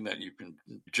something that you can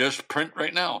just print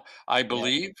right now. I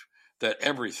believe that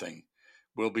everything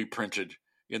will be printed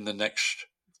in the next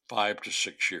 5 to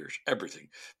 6 years. Everything.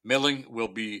 Milling will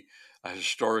be a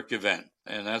historic event,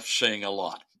 and that's saying a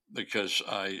lot, because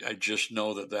I just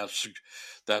know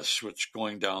that's what's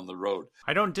going down the road.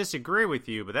 I don't disagree with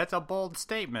you, but that's a bold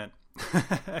statement,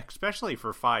 especially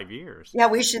for 5 years. Yeah,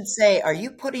 we should say, are you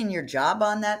putting your job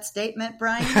on that statement,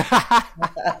 Brian?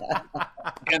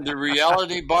 And the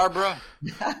reality, Barbara,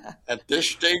 at this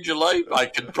stage of life, I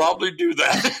could probably do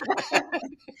that.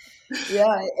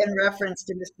 Yeah, in reference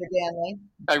to Mr. Ganley.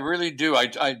 I really do.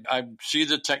 I see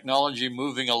the technology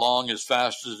moving along as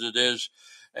fast as it is.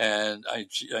 And I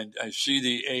see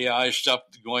the AI stuff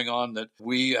going on that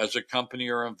we as a company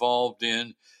are involved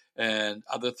in, and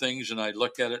other things. And I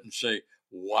look at it and say,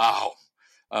 wow.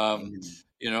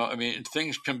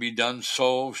 Things can be done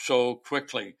so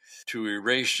quickly to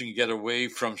erase and get away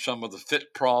from some of the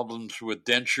fit problems with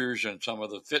dentures and some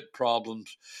of the fit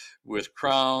problems with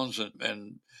crowns.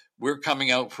 And we're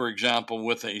coming out, for example,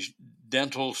 with a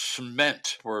dental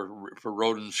cement for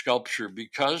rodent sculpture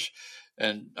because,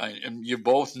 and you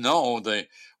both know the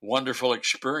wonderful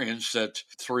experience that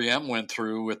 3M went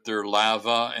through with their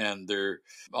lava and their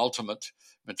ultimate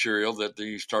material that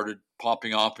they started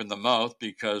popping off in the mouth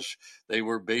because they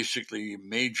were basically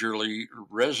majorly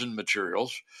resin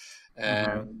materials,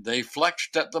 and they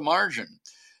flexed at the margin,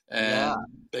 and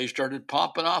they started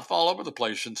popping off all over the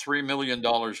place. And $3 million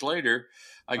later,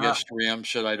 I guess 3M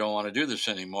said, I don't want to do this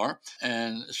anymore.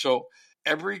 And so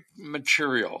every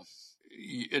material,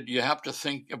 you have to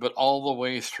think of it all the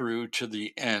way through to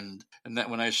the end. And that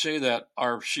when I say that,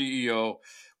 our CEO,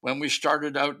 when we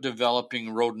started out developing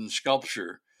rodent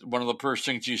sculpture, one of the first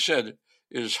things he said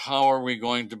is, how are we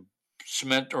going to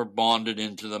cement or bond it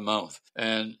into the mouth?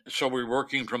 And so we're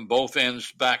working from both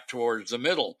ends back towards the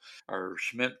middle. Our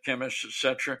cement chemists,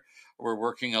 etc., we're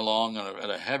working along at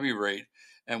a heavy rate.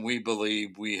 And we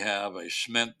believe we have a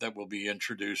cement that we'll be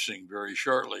introducing very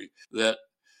shortly that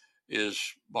is,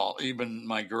 well, even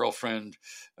my girlfriend,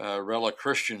 Rella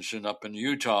Christensen up in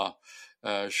Utah,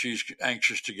 she's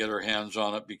anxious to get her hands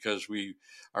on it because we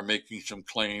are making some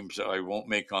claims that I won't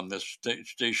make on this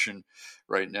station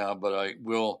right now, but I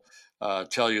will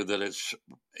tell you that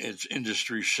it's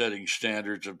industry-setting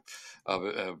standards of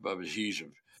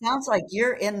adhesive. Sounds like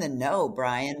you're in the know,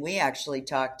 Brian. We actually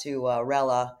talked to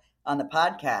Rella on the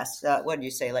podcast, what did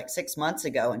you say, like 6 months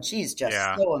ago, and she's just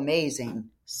so amazing.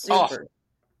 Super.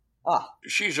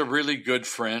 She's a really good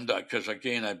friend because,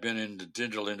 again, I've been in the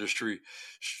dental industry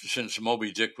since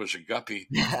Moby Dick was a guppy.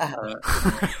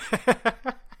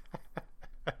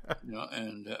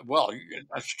 Well,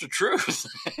 that's the truth.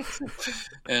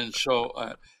 And so,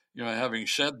 having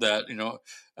said that,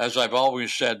 as I've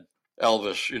always said,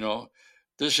 Elvis,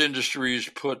 this industry's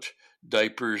put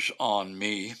diapers on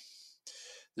me.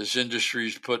 This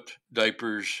industry's put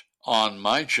diapers on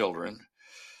my children.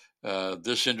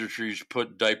 This industry's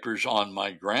put diapers on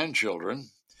my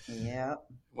grandchildren. Yeah.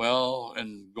 Well,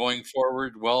 and going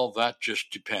forward, well, that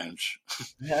just depends.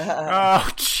 Oh,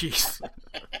 jeez.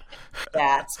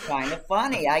 That's kind of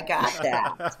funny. I got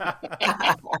that.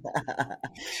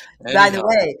 By the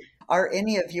way, are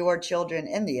any of your children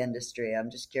in the industry? I'm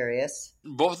just curious.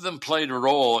 Both of them played a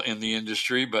role in the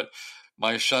industry, but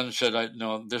my son said,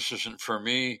 no, this isn't for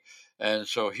me. And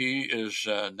so he is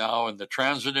now in the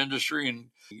transit industry and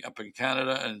up in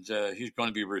Canada, and he's going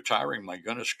to be retiring, my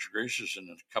goodness gracious, in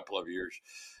a couple of years.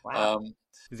 Wow.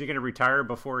 Is he going to retire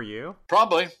before you?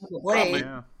 Probably.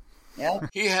 Yeah.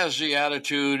 He has the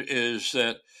attitude is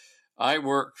that I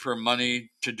work for money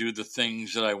to do the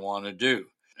things that I want to do.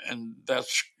 And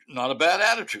that's not a bad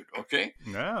attitude, okay?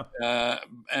 No.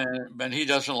 And he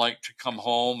doesn't like to come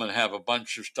home and have a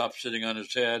bunch of stuff sitting on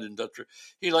his head. And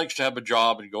he likes to have a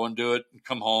job and go and do it and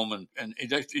come home. And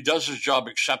he does his job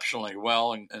exceptionally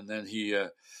well. And then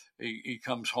he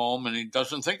comes home and he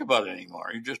doesn't think about it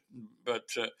anymore. But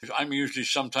I'm usually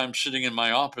sometimes sitting in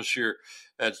my office here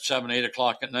at 7, 8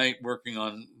 o'clock at night working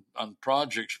on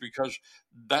projects because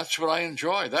that's what I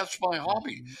enjoy. That's my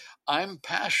hobby. I'm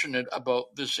passionate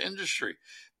about this industry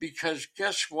because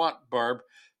guess what, Barb?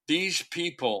 These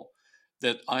people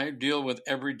that I deal with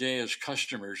every day as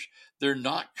customers, they're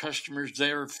not customers,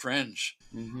 they're friends.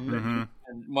 And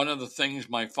one of the things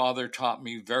my father taught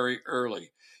me very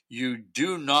early, you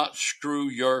do not screw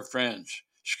your friends.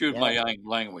 Excuse my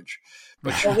language.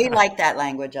 But we like that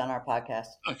language on our podcast.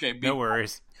 Okay. No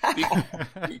worries.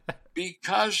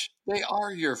 Because they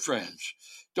are your friends.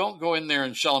 Don't go in there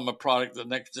and sell them a product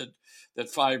that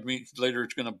 5 weeks later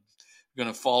it's going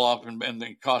to fall off and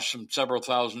then cost them several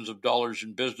thousands of dollars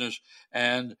in business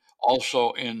and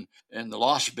also in the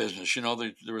lost business. You know,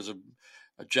 there was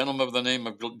a gentleman by the name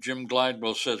of Jim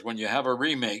Glidewell says, when you have a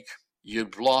remake,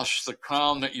 you've lost the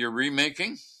crown that you're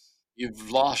remaking,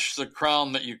 you've lost the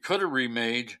crown that you could have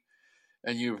remade,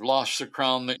 and you've lost the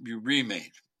crown that you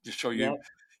remade. So you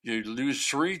lose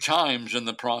 3 times in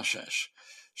the process.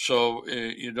 So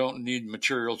you don't need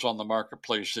materials on the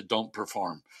marketplace that don't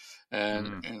perform.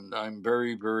 And I'm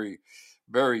very, very,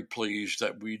 very pleased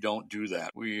that we don't do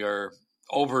that. We are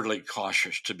overly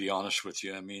cautious, to be honest with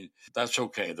you. I mean, that's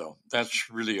okay, though. That's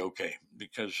really okay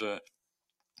because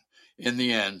in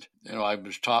the end, I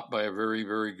was taught by a very,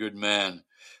 very good man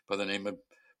by the name of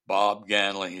Bob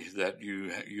Ganley that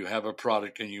you have a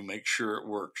product and you make sure it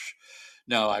works.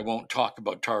 Now, I won't talk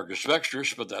about Targus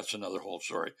Vextrus, but that's another whole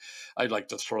story. I'd like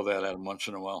to throw that at him once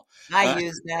in a while. I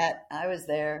use that. I was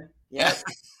there. Yep.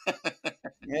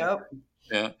 Yep.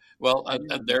 Yeah. Well,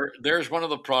 there's one of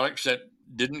the products that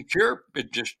didn't cure.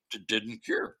 It just didn't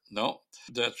cure. No,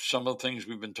 that's some of the things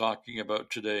we've been talking about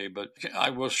today. But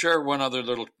I will share one other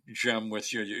little gem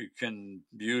with you can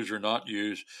use or not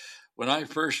use. When I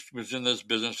first was in this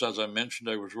business, as I mentioned,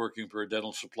 I was working for a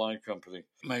dental supply company.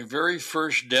 My very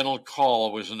first dental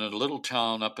call was in a little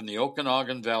town up in the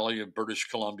Okanagan Valley of British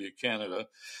Columbia, Canada.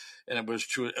 And it was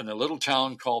in a little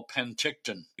town called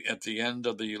Penticton at the end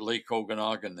of the Lake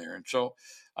Okanagan there. And so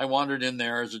I wandered in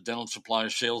there as a dental supply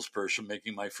salesperson,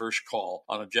 making my first call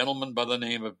on a gentleman by the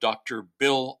name of Dr.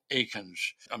 Bill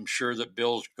Akins. I'm sure that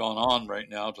Bill's gone on right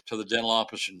now to the dental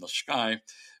office in the sky.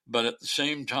 But at the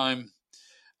same time,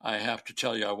 I have to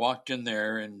tell you, I walked in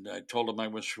there and I told him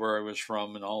where I was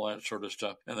from and all that sort of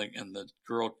stuff. And the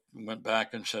girl went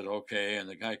back and said, okay. And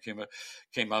the guy came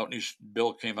out and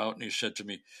Bill came out and he said to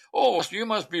me, oh, you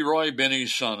must be Roy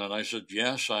Binnie's son. And I said,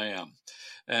 yes, I am.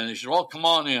 And he said, well, come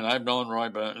on in. I've known Roy,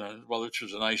 but this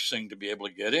was a nice thing to be able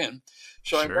to get in.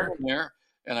 So I went in there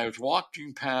and I was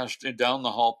walking down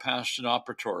the hall past an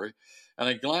operatory and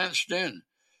I glanced in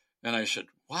and I said,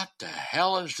 what the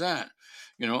hell is that?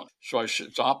 So I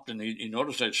stopped and he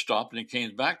noticed I'd stopped and he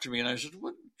came back to me and I said,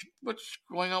 what's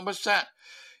going on? What's that?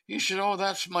 He said, oh,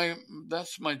 that's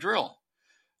my drill.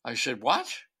 I said,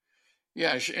 what?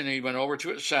 Yeah. And he went over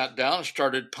to it, sat down,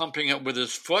 started pumping it with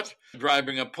his foot,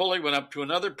 driving a pulley, went up to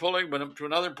another pulley, went up to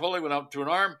another pulley, went up to an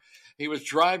arm. He was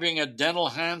driving a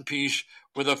dental handpiece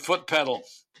with a foot pedal.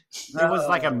 It was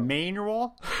like a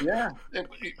manual? Yeah.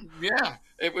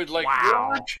 It was like,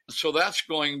 wow. What? So that's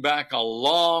going back a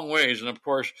long ways. And of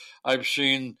course, I've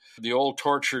seen the old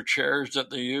torture chairs that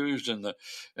they used and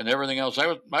everything else. I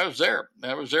was there.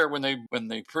 I was there when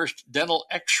they first dental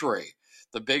x-ray,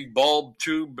 the big bulb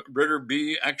tube Ritter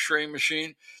B x-ray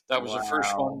machine. That was the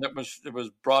first one that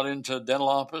was brought into the dental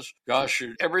office. Gosh,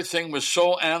 everything was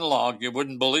so analog, you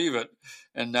wouldn't believe it.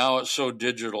 And now it's so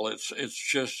digital. It's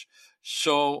just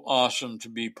so awesome to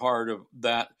be part of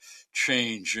that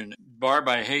change. And Barb,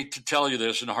 I hate to tell you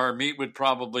this, and Harmeet would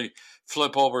probably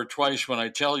flip over twice when I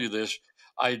tell you this.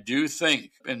 I do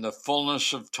think in the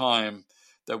fullness of time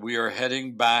that we are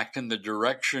heading back in the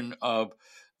direction of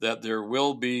that there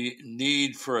will be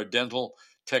need for a dental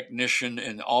technician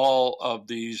in all of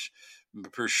these,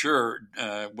 for sure,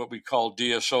 what we call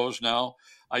DSOs now.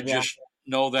 I just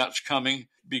know that's coming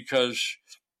because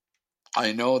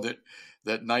I know that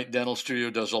Night Dental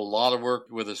Studio does a lot of work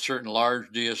with a certain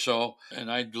large DSO,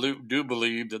 and I do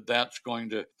believe that that's going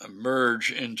to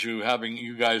merge into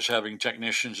you guys having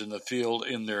technicians in the field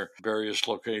in their various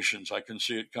locations. I can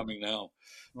see it coming now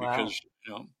because,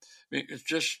 it's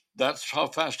just, that's how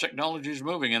fast technology is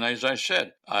moving. And as I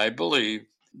said, I believe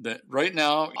that right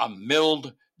now a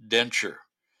milled denture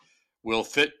will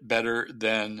fit better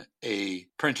than a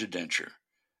printed denture.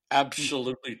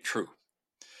 Absolutely true.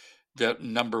 That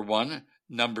number one.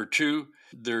 Number two,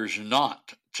 there's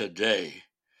not today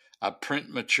a print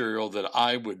material that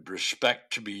I would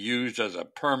respect to be used as a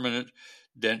permanent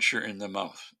denture in the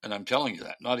mouth. And I'm telling you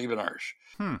that, not even ours.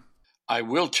 I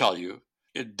will tell you,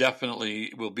 it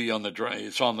definitely will be on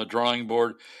it's on the drawing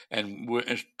board, and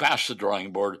it's past the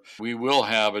drawing board. We will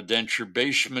have a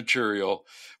denture-based material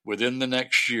within the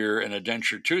next year and a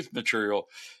denture tooth material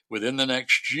within the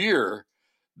next year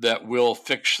that will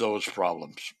fix those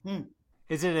problems.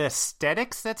 Is it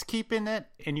aesthetics that's keeping it,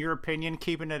 in your opinion,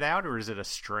 keeping it out, or is it a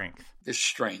strength? It's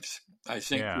strength. I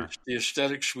think the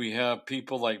aesthetics, we have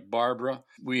people like Barbara.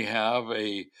 We have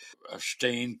a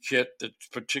stain kit that's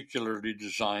particularly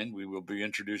designed. We will be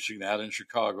introducing that in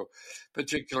Chicago,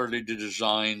 particularly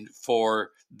designed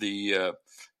for the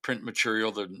print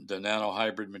material, the nano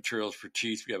hybrid materials for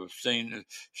teeth. We have a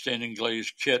staining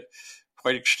glaze kit,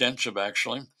 quite extensive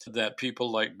actually, that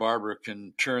people like Barbara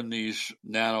can turn these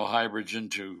nano hybrids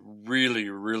into really,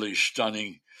 really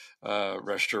stunning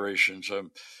restorations.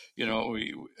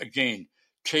 Again,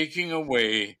 taking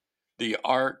away the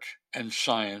art and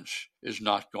science is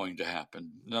not going to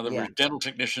happen. In other words, dental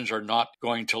technicians are not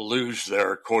going to lose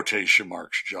their quotation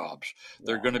marks jobs.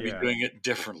 They're going to be doing it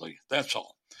differently. That's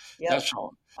all. Yep. That's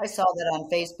all. I saw that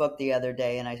on Facebook the other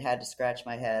day, and I had to scratch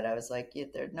my head. I was like,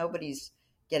 nobody's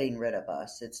getting rid of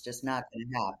us. It's just not going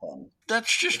to happen.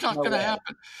 That's just not going to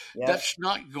happen. Yep. That's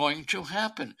not going to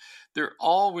happen. They're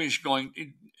always going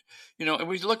to, and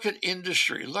we look at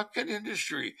industry.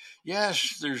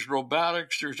 Yes, there's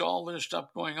robotics. There's all this stuff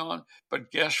going on.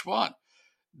 But guess what?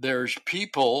 There's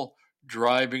people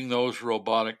driving those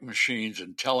robotic machines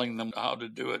and telling them how to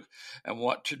do it and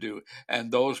what to do.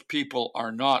 And those people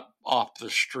are not off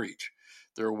the street.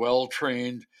 They're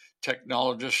well-trained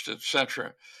technologists,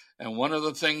 etc. And one of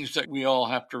the things that we all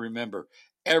have to remember,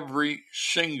 every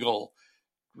single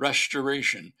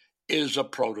restoration is a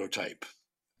prototype.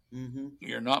 Mm-hmm.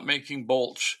 You're not making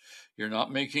bolts. You're not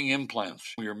making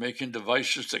implants. You're making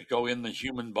devices that go in the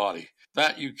human body.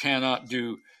 That you cannot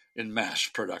do in mass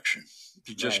production.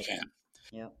 You just can't.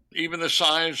 Yep. Even the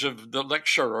size of the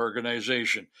lecture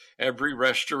organization, every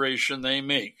restoration they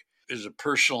make is a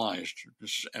personalized,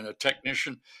 and a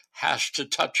technician has to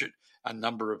touch it a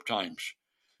number of times.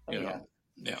 Yeah.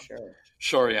 Sure.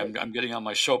 Sorry, I'm getting on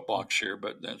my soapbox here,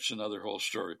 but that's another whole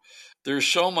story. There's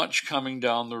so much coming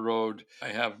down the road. I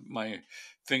have my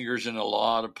fingers in a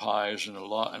lot of pies and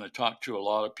I talk to a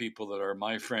lot of people that are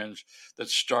my friends that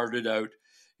started out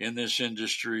in this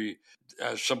industry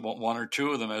as one or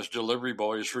two of them as delivery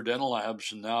boys for dental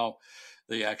labs, and now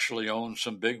they actually own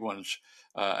some big ones.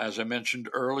 As I mentioned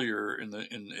earlier,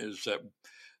 is that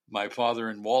my father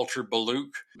and Walter Baluk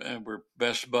were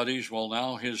best buddies. Well,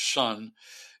 now his son,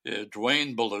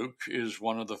 Dwayne Baluk, is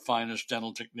one of the finest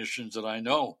dental technicians that I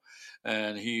know.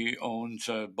 And he owns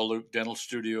Baluk Dental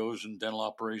Studios and dental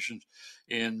operations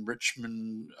in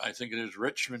Richmond. I think it is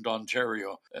Richmond,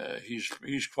 Ontario.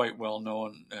 He's quite well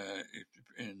known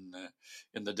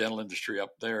in the dental industry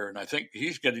up there. And I think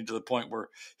he's getting to the point where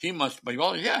he must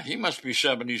be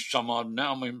 70 some odd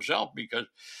now himself, because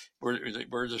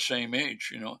we're the same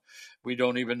age. We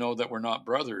don't even know that we're not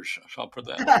brothers. So I'll put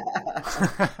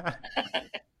that.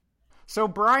 So,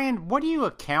 Brian, what do you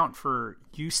account for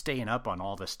you staying up on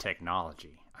all this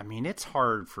technology? I mean, it's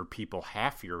hard for people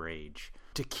half your age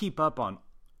to keep up on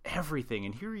everything,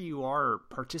 and here you are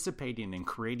participating in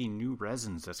creating new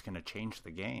resins that's going to change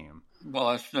the game.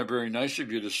 Well, that's not very nice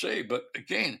of you to say, but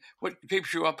again, what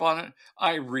keeps you up on it?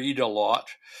 I read a lot.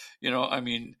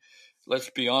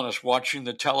 Let's be honest, watching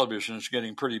the television is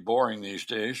getting pretty boring these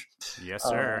days. Yes,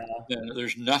 sir.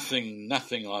 There's nothing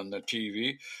on the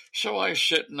TV. So I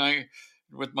sit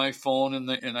with my phone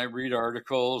and I read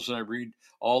articles, and I read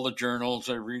all the journals.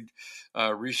 I read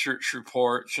research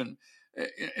reports, and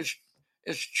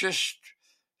it's just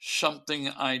something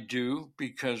I do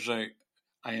because I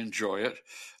enjoy it.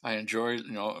 I enjoy,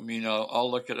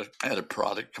 I'll look at a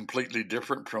product completely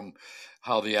different from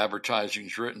how the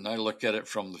advertising's written. I look at it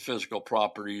from the physical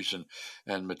properties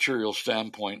and material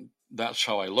standpoint. That's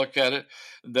how I look at it.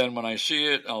 And then when I see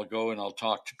it, I'll go and I'll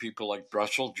talk to people like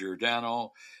Brussels,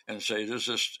 Giordano, and say, is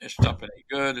this stuff any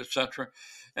good, etc.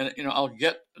 And, I'll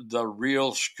get the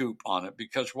real scoop on it,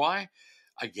 because why?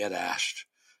 I get asked.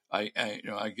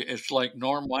 It's like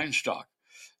Norm Weinstock.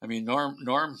 I mean,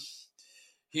 Norm,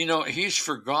 he's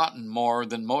forgotten more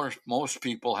than most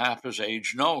people half his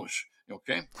age knows.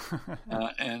 Okay.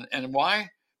 And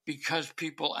why? Because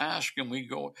people ask, and we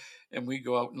go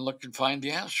out and look and find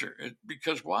the answer.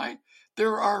 Because why?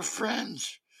 They're our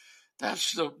friends.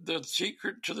 That's the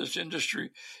secret to this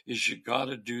industry is you got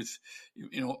to do,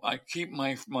 I keep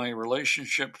my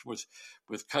relationships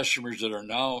with customers that are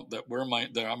now, that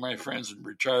are my friends and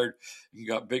retired and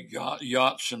got big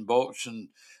yachts and boats and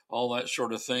all that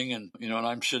sort of thing. And, and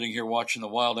I'm sitting here watching the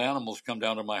wild animals come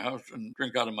down to my house and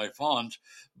drink out of my ponds.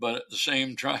 But at the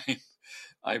same time,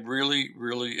 I really,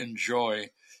 really enjoy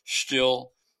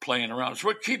still playing around. It's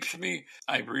what keeps me,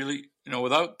 I really,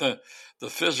 without the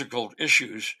physical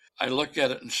issues, I look at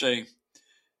it and say,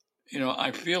 I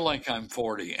feel like I'm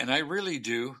 40, and I really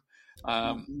do.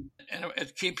 And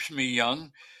it keeps me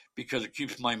young because it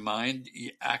keeps my mind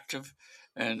active.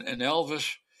 And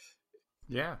Elvis,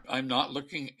 Yeah. I'm not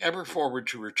looking ever forward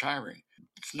to retiring.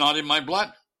 It's not in my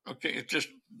blood. Okay, it just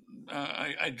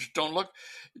I just don't look,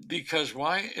 because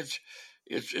why?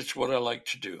 It's what I like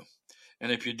to do,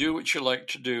 and if you do what you like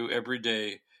to do every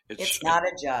day, it's not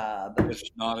a job. It's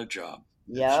not a job.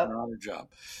 Yep. It's not a job.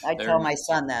 I tell my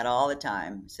son that all the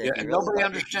time. Yeah, and nobody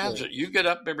understands it. You get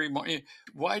up every morning.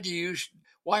 Why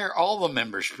are all the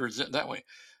members present that way?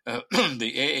 The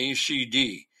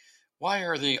AACD, why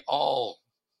are they all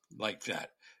like that?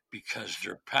 Because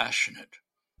they're passionate.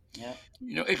 Yeah.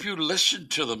 If you listen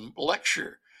to them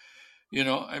lecture,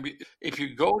 if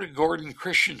you go to Gordon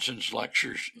Christensen's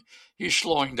lectures, he's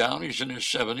slowing down. He's in his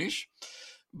 70s,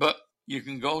 but you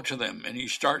can go to them and he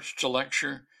starts to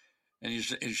lecture, and he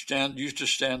used to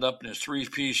stand up in his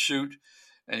 3-piece suit.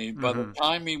 And by the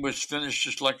time he was finished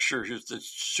his lecture,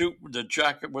 the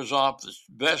jacket was off, the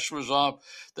vest was off,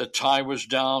 the tie was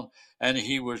down, and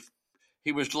he was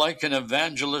like an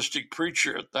evangelistic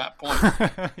preacher at that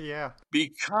point. Yeah.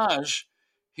 Because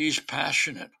he's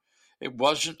passionate. It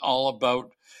wasn't all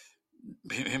about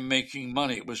him making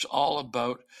money. It was all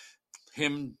about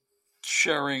him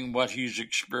sharing what he's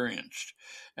experienced.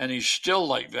 And he's still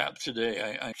like that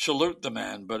today. I salute the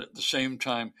man, but at the same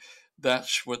time,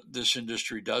 that's what this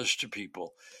industry does to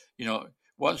people.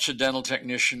 Once a dental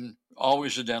technician,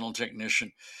 always a dental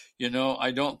technician.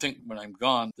 I don't think when I'm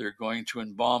gone, they're going to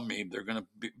embalm me. They're going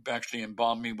to actually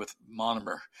embalm me with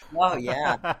monomer. Oh,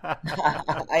 yeah.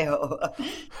 I hope.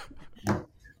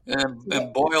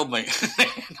 And boil me.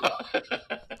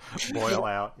 Boil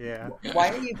out, yeah. Why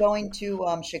are you going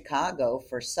to Chicago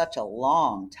for such a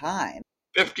long time?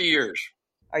 50 years.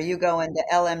 Are you going to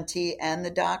LMT and the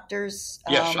doctors?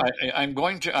 Yes, I'm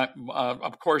going to.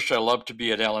 Of course, I love to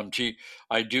be at LMT.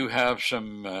 I do have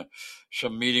some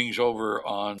meetings over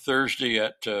on Thursday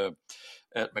at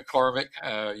McCormick.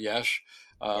 Yes,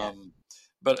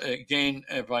 but again,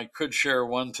 if I could share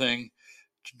one thing,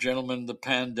 gentlemen, the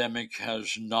pandemic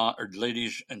has not, or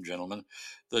ladies and gentlemen,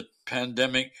 the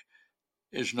pandemic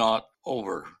is not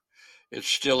over. It's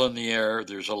still in the air.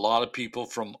 There's a lot of people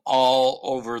from all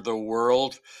over the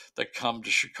world that come to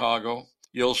Chicago.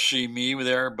 You'll see me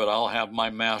there, but I'll have my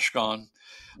mask on.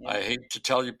 Yeah. I hate to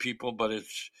tell you people, but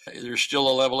there's still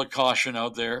a level of caution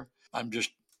out there. I'm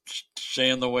just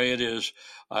saying the way it is.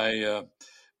 I've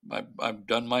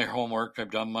done my homework.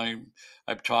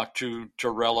 I've talked to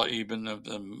Torella, even the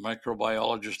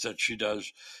microbiologist that she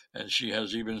does, and she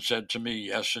has even said to me,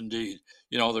 yes, indeed.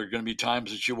 There are going to be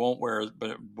times that you won't wear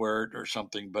it or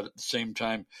something, but at the same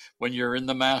time, when you're in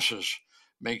the masses,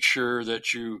 make sure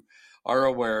that you are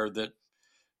aware that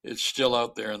it's still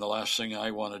out there, and the last thing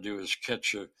I want to do is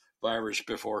catch a virus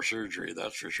before surgery.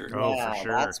 That's for sure. Oh, for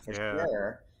sure. That's for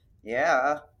sure.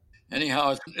 Yeah.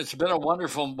 Anyhow, it's been a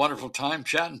wonderful, wonderful time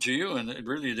chatting to you, and it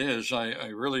really is. I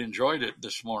really enjoyed it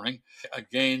this morning.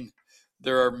 Again,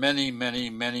 there are many, many,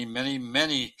 many, many,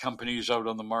 many companies out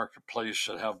on the marketplace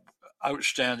that have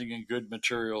outstanding and good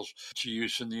materials to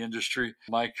use in the industry.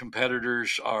 My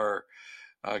competitors are,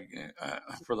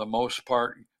 for the most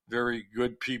part, very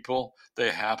good people.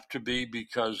 They have to be,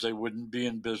 because they wouldn't be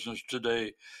in business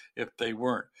today if they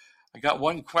weren't. I got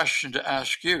one question to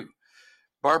ask you.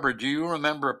 Barbara, do you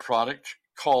remember a product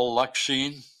called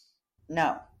Luxine?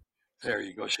 No. There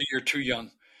you go. See, you're too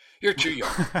young. You're too young.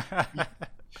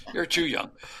 You're too young.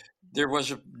 There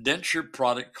was a denture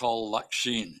product called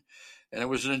Luxine, and it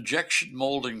was an injection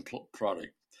molding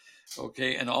product.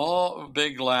 Okay, and all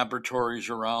big laboratories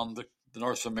around the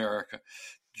North America,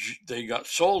 they got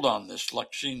sold on this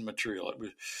Luxine material.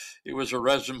 It was a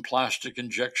resin plastic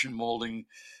injection molding,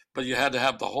 but you had to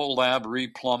have the whole lab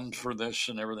replumbed for this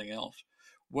and everything else.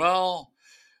 Well,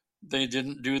 they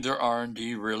didn't do their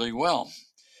R&D really well.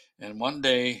 And one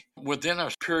day, within a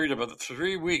period of about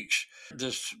 3 weeks,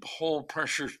 this whole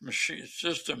pressure machine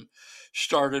system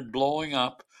started blowing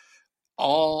up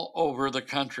all over the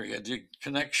country. The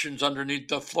connections underneath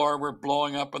the floor were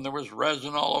blowing up, and there was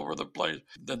resin all over the place.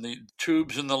 Then the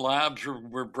tubes in the labs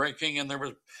were breaking, and there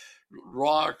was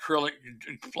raw acrylic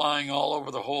flying all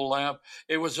over the whole lab.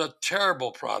 It was a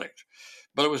terrible product,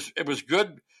 but it was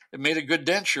good. It made a good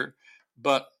denture,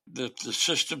 but the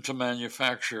system to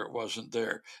manufacture it wasn't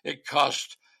there. It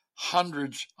cost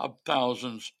hundreds of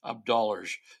thousands of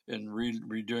dollars in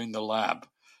redoing the lab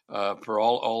for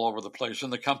all over the place.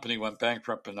 And the company went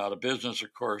bankrupt and out of business,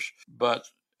 of course. But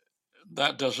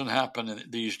that doesn't happen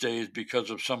these days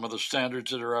because of some of the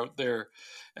standards that are out there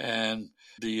and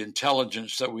the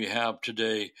intelligence that we have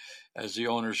today as the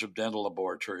owners of dental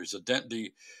laboratories.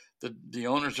 The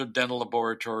owners of dental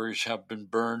laboratories have been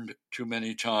burned too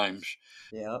many times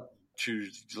to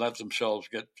let themselves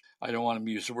get, I don't want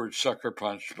to use the word sucker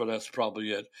punched, but that's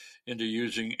probably it, into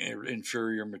using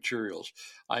inferior materials.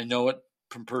 I know it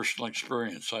from personal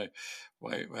experience. I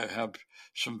have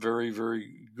some very,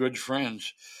 very good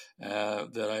friends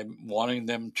that I'm wanting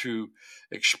them to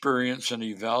experience and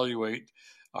evaluate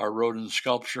our rodent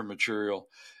sculpture material,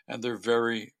 and they're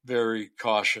very, very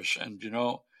cautious. And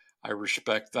I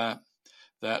respect that.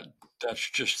 That's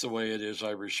just the way it is.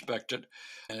 I respect it,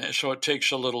 and so it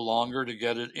takes a little longer to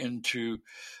get it into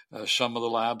some of the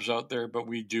labs out there. But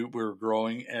we're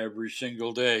growing every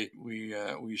single day. We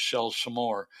sell some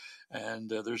more. And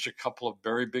there's a couple of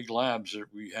very big labs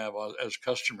that we have as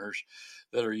customers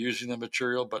that are using the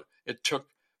material, but it took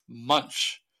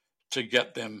months to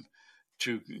get them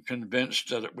to convinced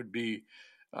that it would be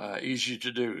easy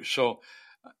to do. So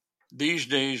these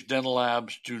days, dental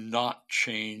labs do not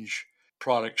change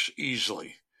products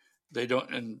easily. They don't,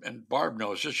 and Barb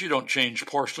knows this, you don't change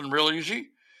porcelain real easy.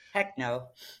 Heck no.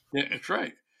 Yeah, that's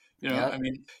right. I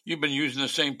mean, you've been using the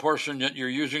same porcelain that you're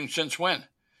using since when?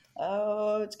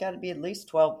 Oh, it's got to be at least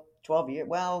 12 years.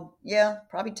 Well, yeah,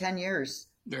 probably 10 years.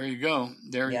 There you go.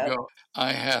 You go.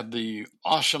 I had the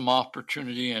awesome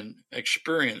opportunity and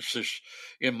experience this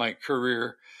in my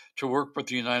career to work with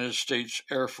the United States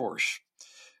Air Force.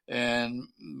 And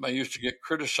I used to get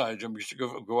criticized. I used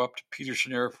to go up to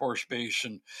Peterson Air Force Base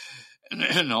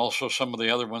and also some of the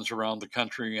other ones around the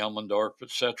country, Elmendorf,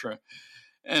 etc.,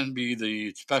 and be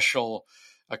the special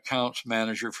accounts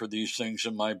manager for these things.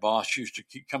 And my boss used to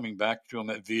keep coming back to him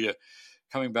at Vita,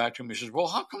 he says, well,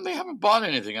 how come they haven't bought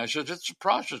anything? I said, it's a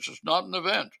process. It's not an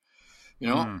event,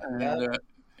 And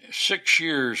 6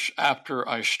 years after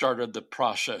I started the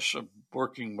process of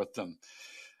working with them,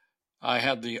 I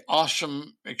had the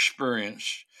awesome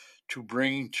experience to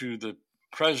bring to the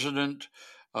president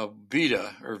of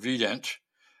Vita or Vident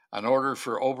an order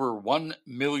for over $1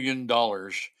 million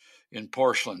in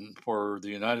porcelain for the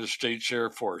United States Air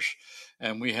Force.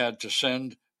 And we had to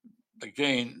send,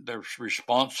 again, the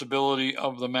responsibility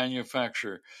of the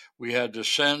manufacturer. We had to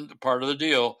send, part of the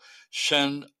deal,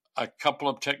 send a couple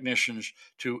of technicians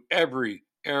to every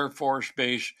Air Force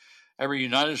base, every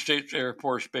United States Air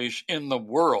Force base in the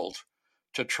world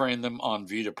to train them on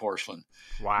Vita porcelain.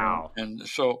 Wow. And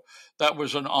so that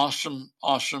was an awesome,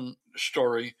 awesome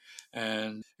story.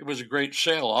 And it was a great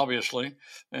sale, obviously.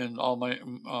 And all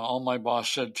my boss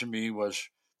said to me was,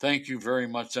 thank you very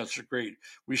much. That's great.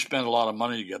 We spent a lot of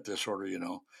money to get this order, And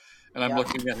I'm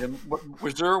looking at him.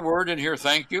 Was there a word in here?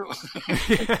 Thank you.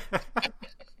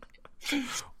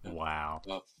 Wow.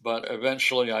 But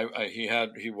eventually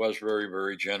he was very,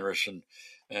 very generous,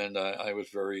 and I was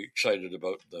very excited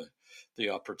about the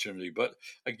opportunity. But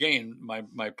again,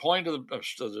 my point of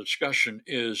the discussion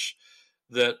is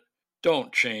that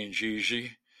don't change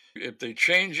easy. If they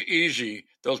change easy,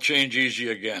 they'll change easy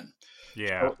again.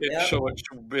 Yeah. So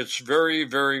it's very,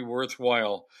 very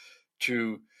worthwhile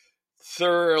to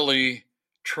thoroughly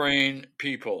train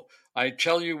people. I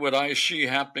tell you what I see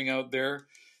happening out there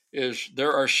is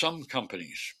there are some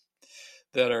companies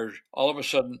that are all of a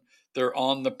sudden they're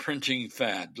on the printing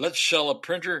fad. Let's sell a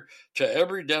printer to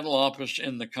every dental office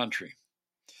in the country.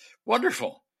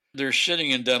 Wonderful. They're sitting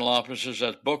in dental offices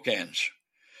as bookends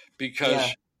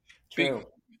because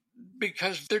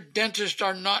their dentists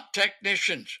are not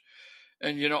technicians.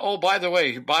 And, oh, by the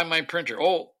way, buy my printer.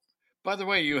 Oh, by the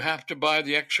way, you have to buy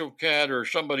the ExoCAD or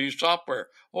somebody's software.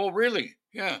 Oh, really?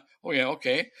 Yeah. Oh, yeah.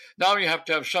 Okay. Now you have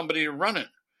to have somebody to run it.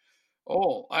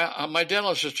 Oh, my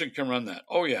dental assistant can run that.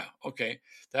 Oh, yeah. Okay.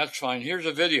 That's fine. Here's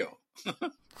a video.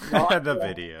 The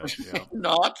video. Yeah.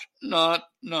 Not.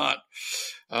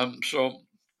 So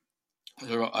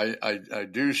I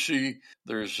do see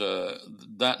there's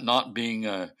that not being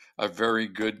a very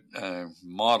good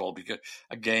model because,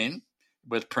 again,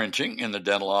 with printing in the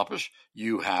dental office,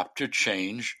 you have to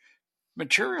change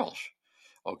materials.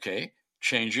 Okay?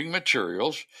 Changing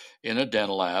materials in a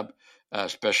dental lab,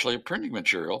 especially a printing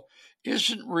material,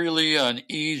 isn't really an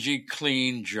easy,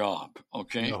 clean job,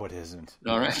 okay? No, it isn't.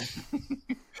 All right.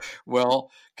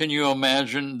 Well, can you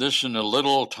imagine this in a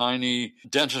little tiny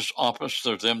dentist office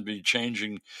for them to be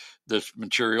changing this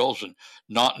materials and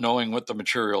not knowing what the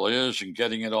material is and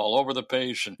getting it all over the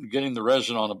place and getting the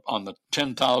resin on the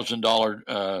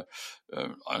 $10,000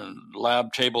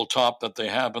 lab tabletop that they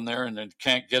have in there, and then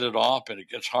can't get it off, and it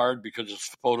gets hard because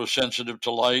it's photosensitive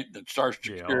to light and it starts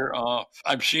to clear off.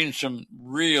 I've seen some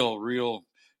real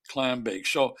clam bake.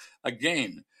 So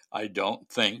again, I don't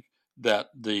think that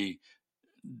the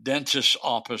dentist's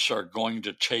office are going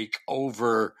to take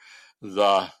over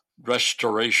the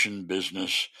restoration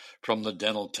business from the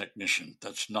dental technician.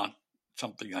 That's not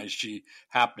something I see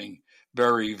happening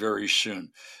very, very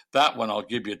soon. That one I'll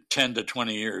give you 10 to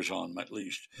 20 years on at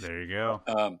least. There you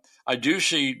go. I do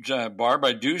see, Barb,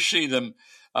 I do see them,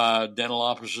 dental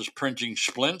offices printing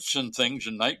splints and things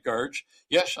and night guards.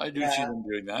 Yes, I do see them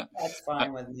doing that. That's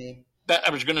fine with me.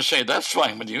 I was going to say, that's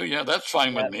fine with you. Yeah, that's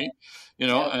fine with me. You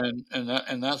know,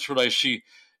 and that's what I see.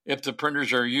 If the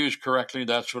printers are used correctly,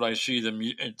 that's what I see them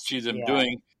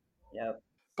doing. Yep.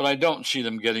 But I don't see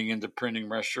them getting into printing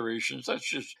restorations. That's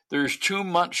just, there's too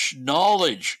much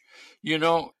knowledge. You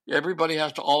know, everybody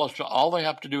has to, all they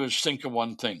have to do is think of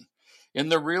one thing. In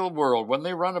the real world, when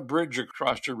they run a bridge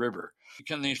across a river,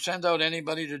 can they send out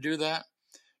anybody to do that?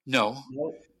 No.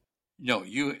 Nope. No,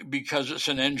 because it's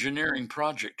an engineering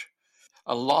project.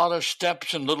 A lot of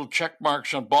steps and little check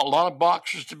marks on a lot of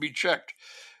boxes to be checked.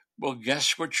 Well,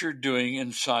 guess what you're doing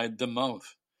inside the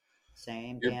mouth?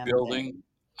 You're building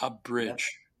a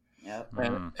bridge. Yep.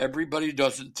 And everybody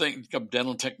doesn't think of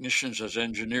dental technicians as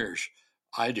engineers.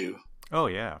 I do. Oh,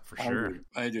 yeah, for sure.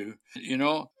 I do. You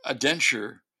know, a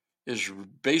denture is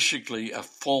basically a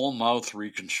full mouth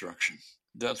reconstruction.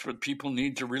 That's what people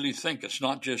need to really think. It's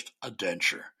not just a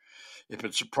denture. If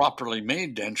it's a properly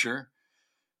made denture,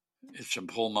 it's a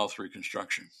full mouth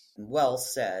reconstruction. Well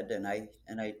said, and I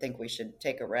think we should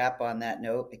take a wrap on that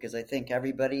note, because I think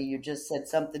you just said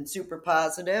something super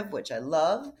positive, which I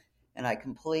love, and I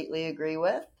completely agree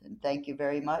with. And thank you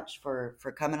very much for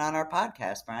coming on our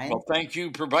podcast, Brian. Well, thank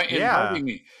you for inviting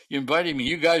me. You invited me.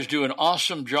 You guys do an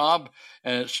awesome job,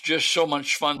 and it's just so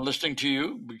much fun listening to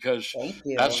you, because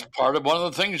that's part of one of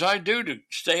the things I do to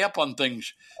stay up on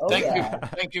things. Thank you.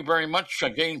 Thank you very much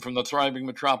again from the thriving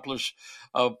metropolis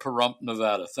of Pahrump,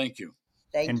 Nevada. Thank you.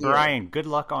 Thank you. Brian, good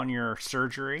luck on your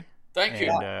surgery. Thank you.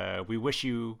 And we wish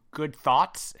you good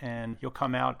thoughts, and you'll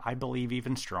come out, I believe,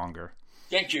 even stronger.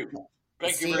 Thank you.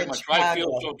 Thank you very much. I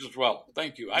feel so as well.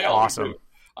 Thank you. I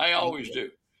always do.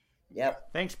 Yep.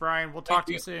 Thanks, Brian. We'll talk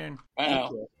to you soon. Bye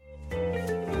now.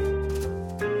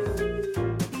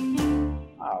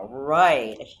 All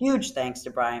right. A huge thanks to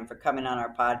Brian for coming on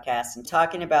our podcast and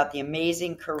talking about the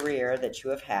amazing career that you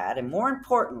have had, and more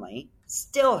importantly,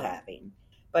 still having.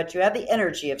 But you have the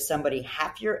energy of somebody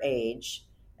half your age,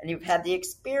 and you've had the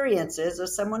experiences of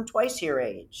someone twice your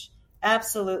age.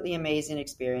 Absolutely amazing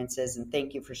experiences, and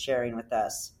thank you for sharing with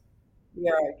us. We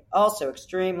are also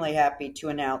extremely happy to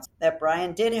announce that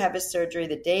Brian did have his surgery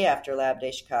the day after Lab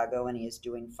Day Chicago, and he is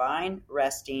doing fine,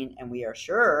 resting, and we are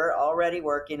sure already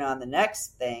working on the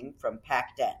next thing from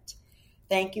Pac Dent.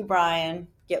 Thank you, Brian.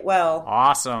 Get well.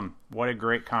 Awesome. What a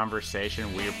great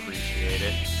conversation. We appreciate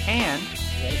it. And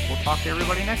we'll talk to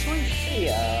everybody next week. See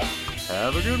ya.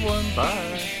 Have a good one.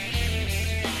 Bye.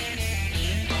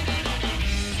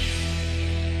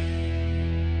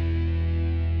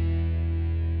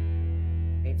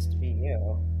 Hates to be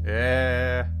you. Yeah.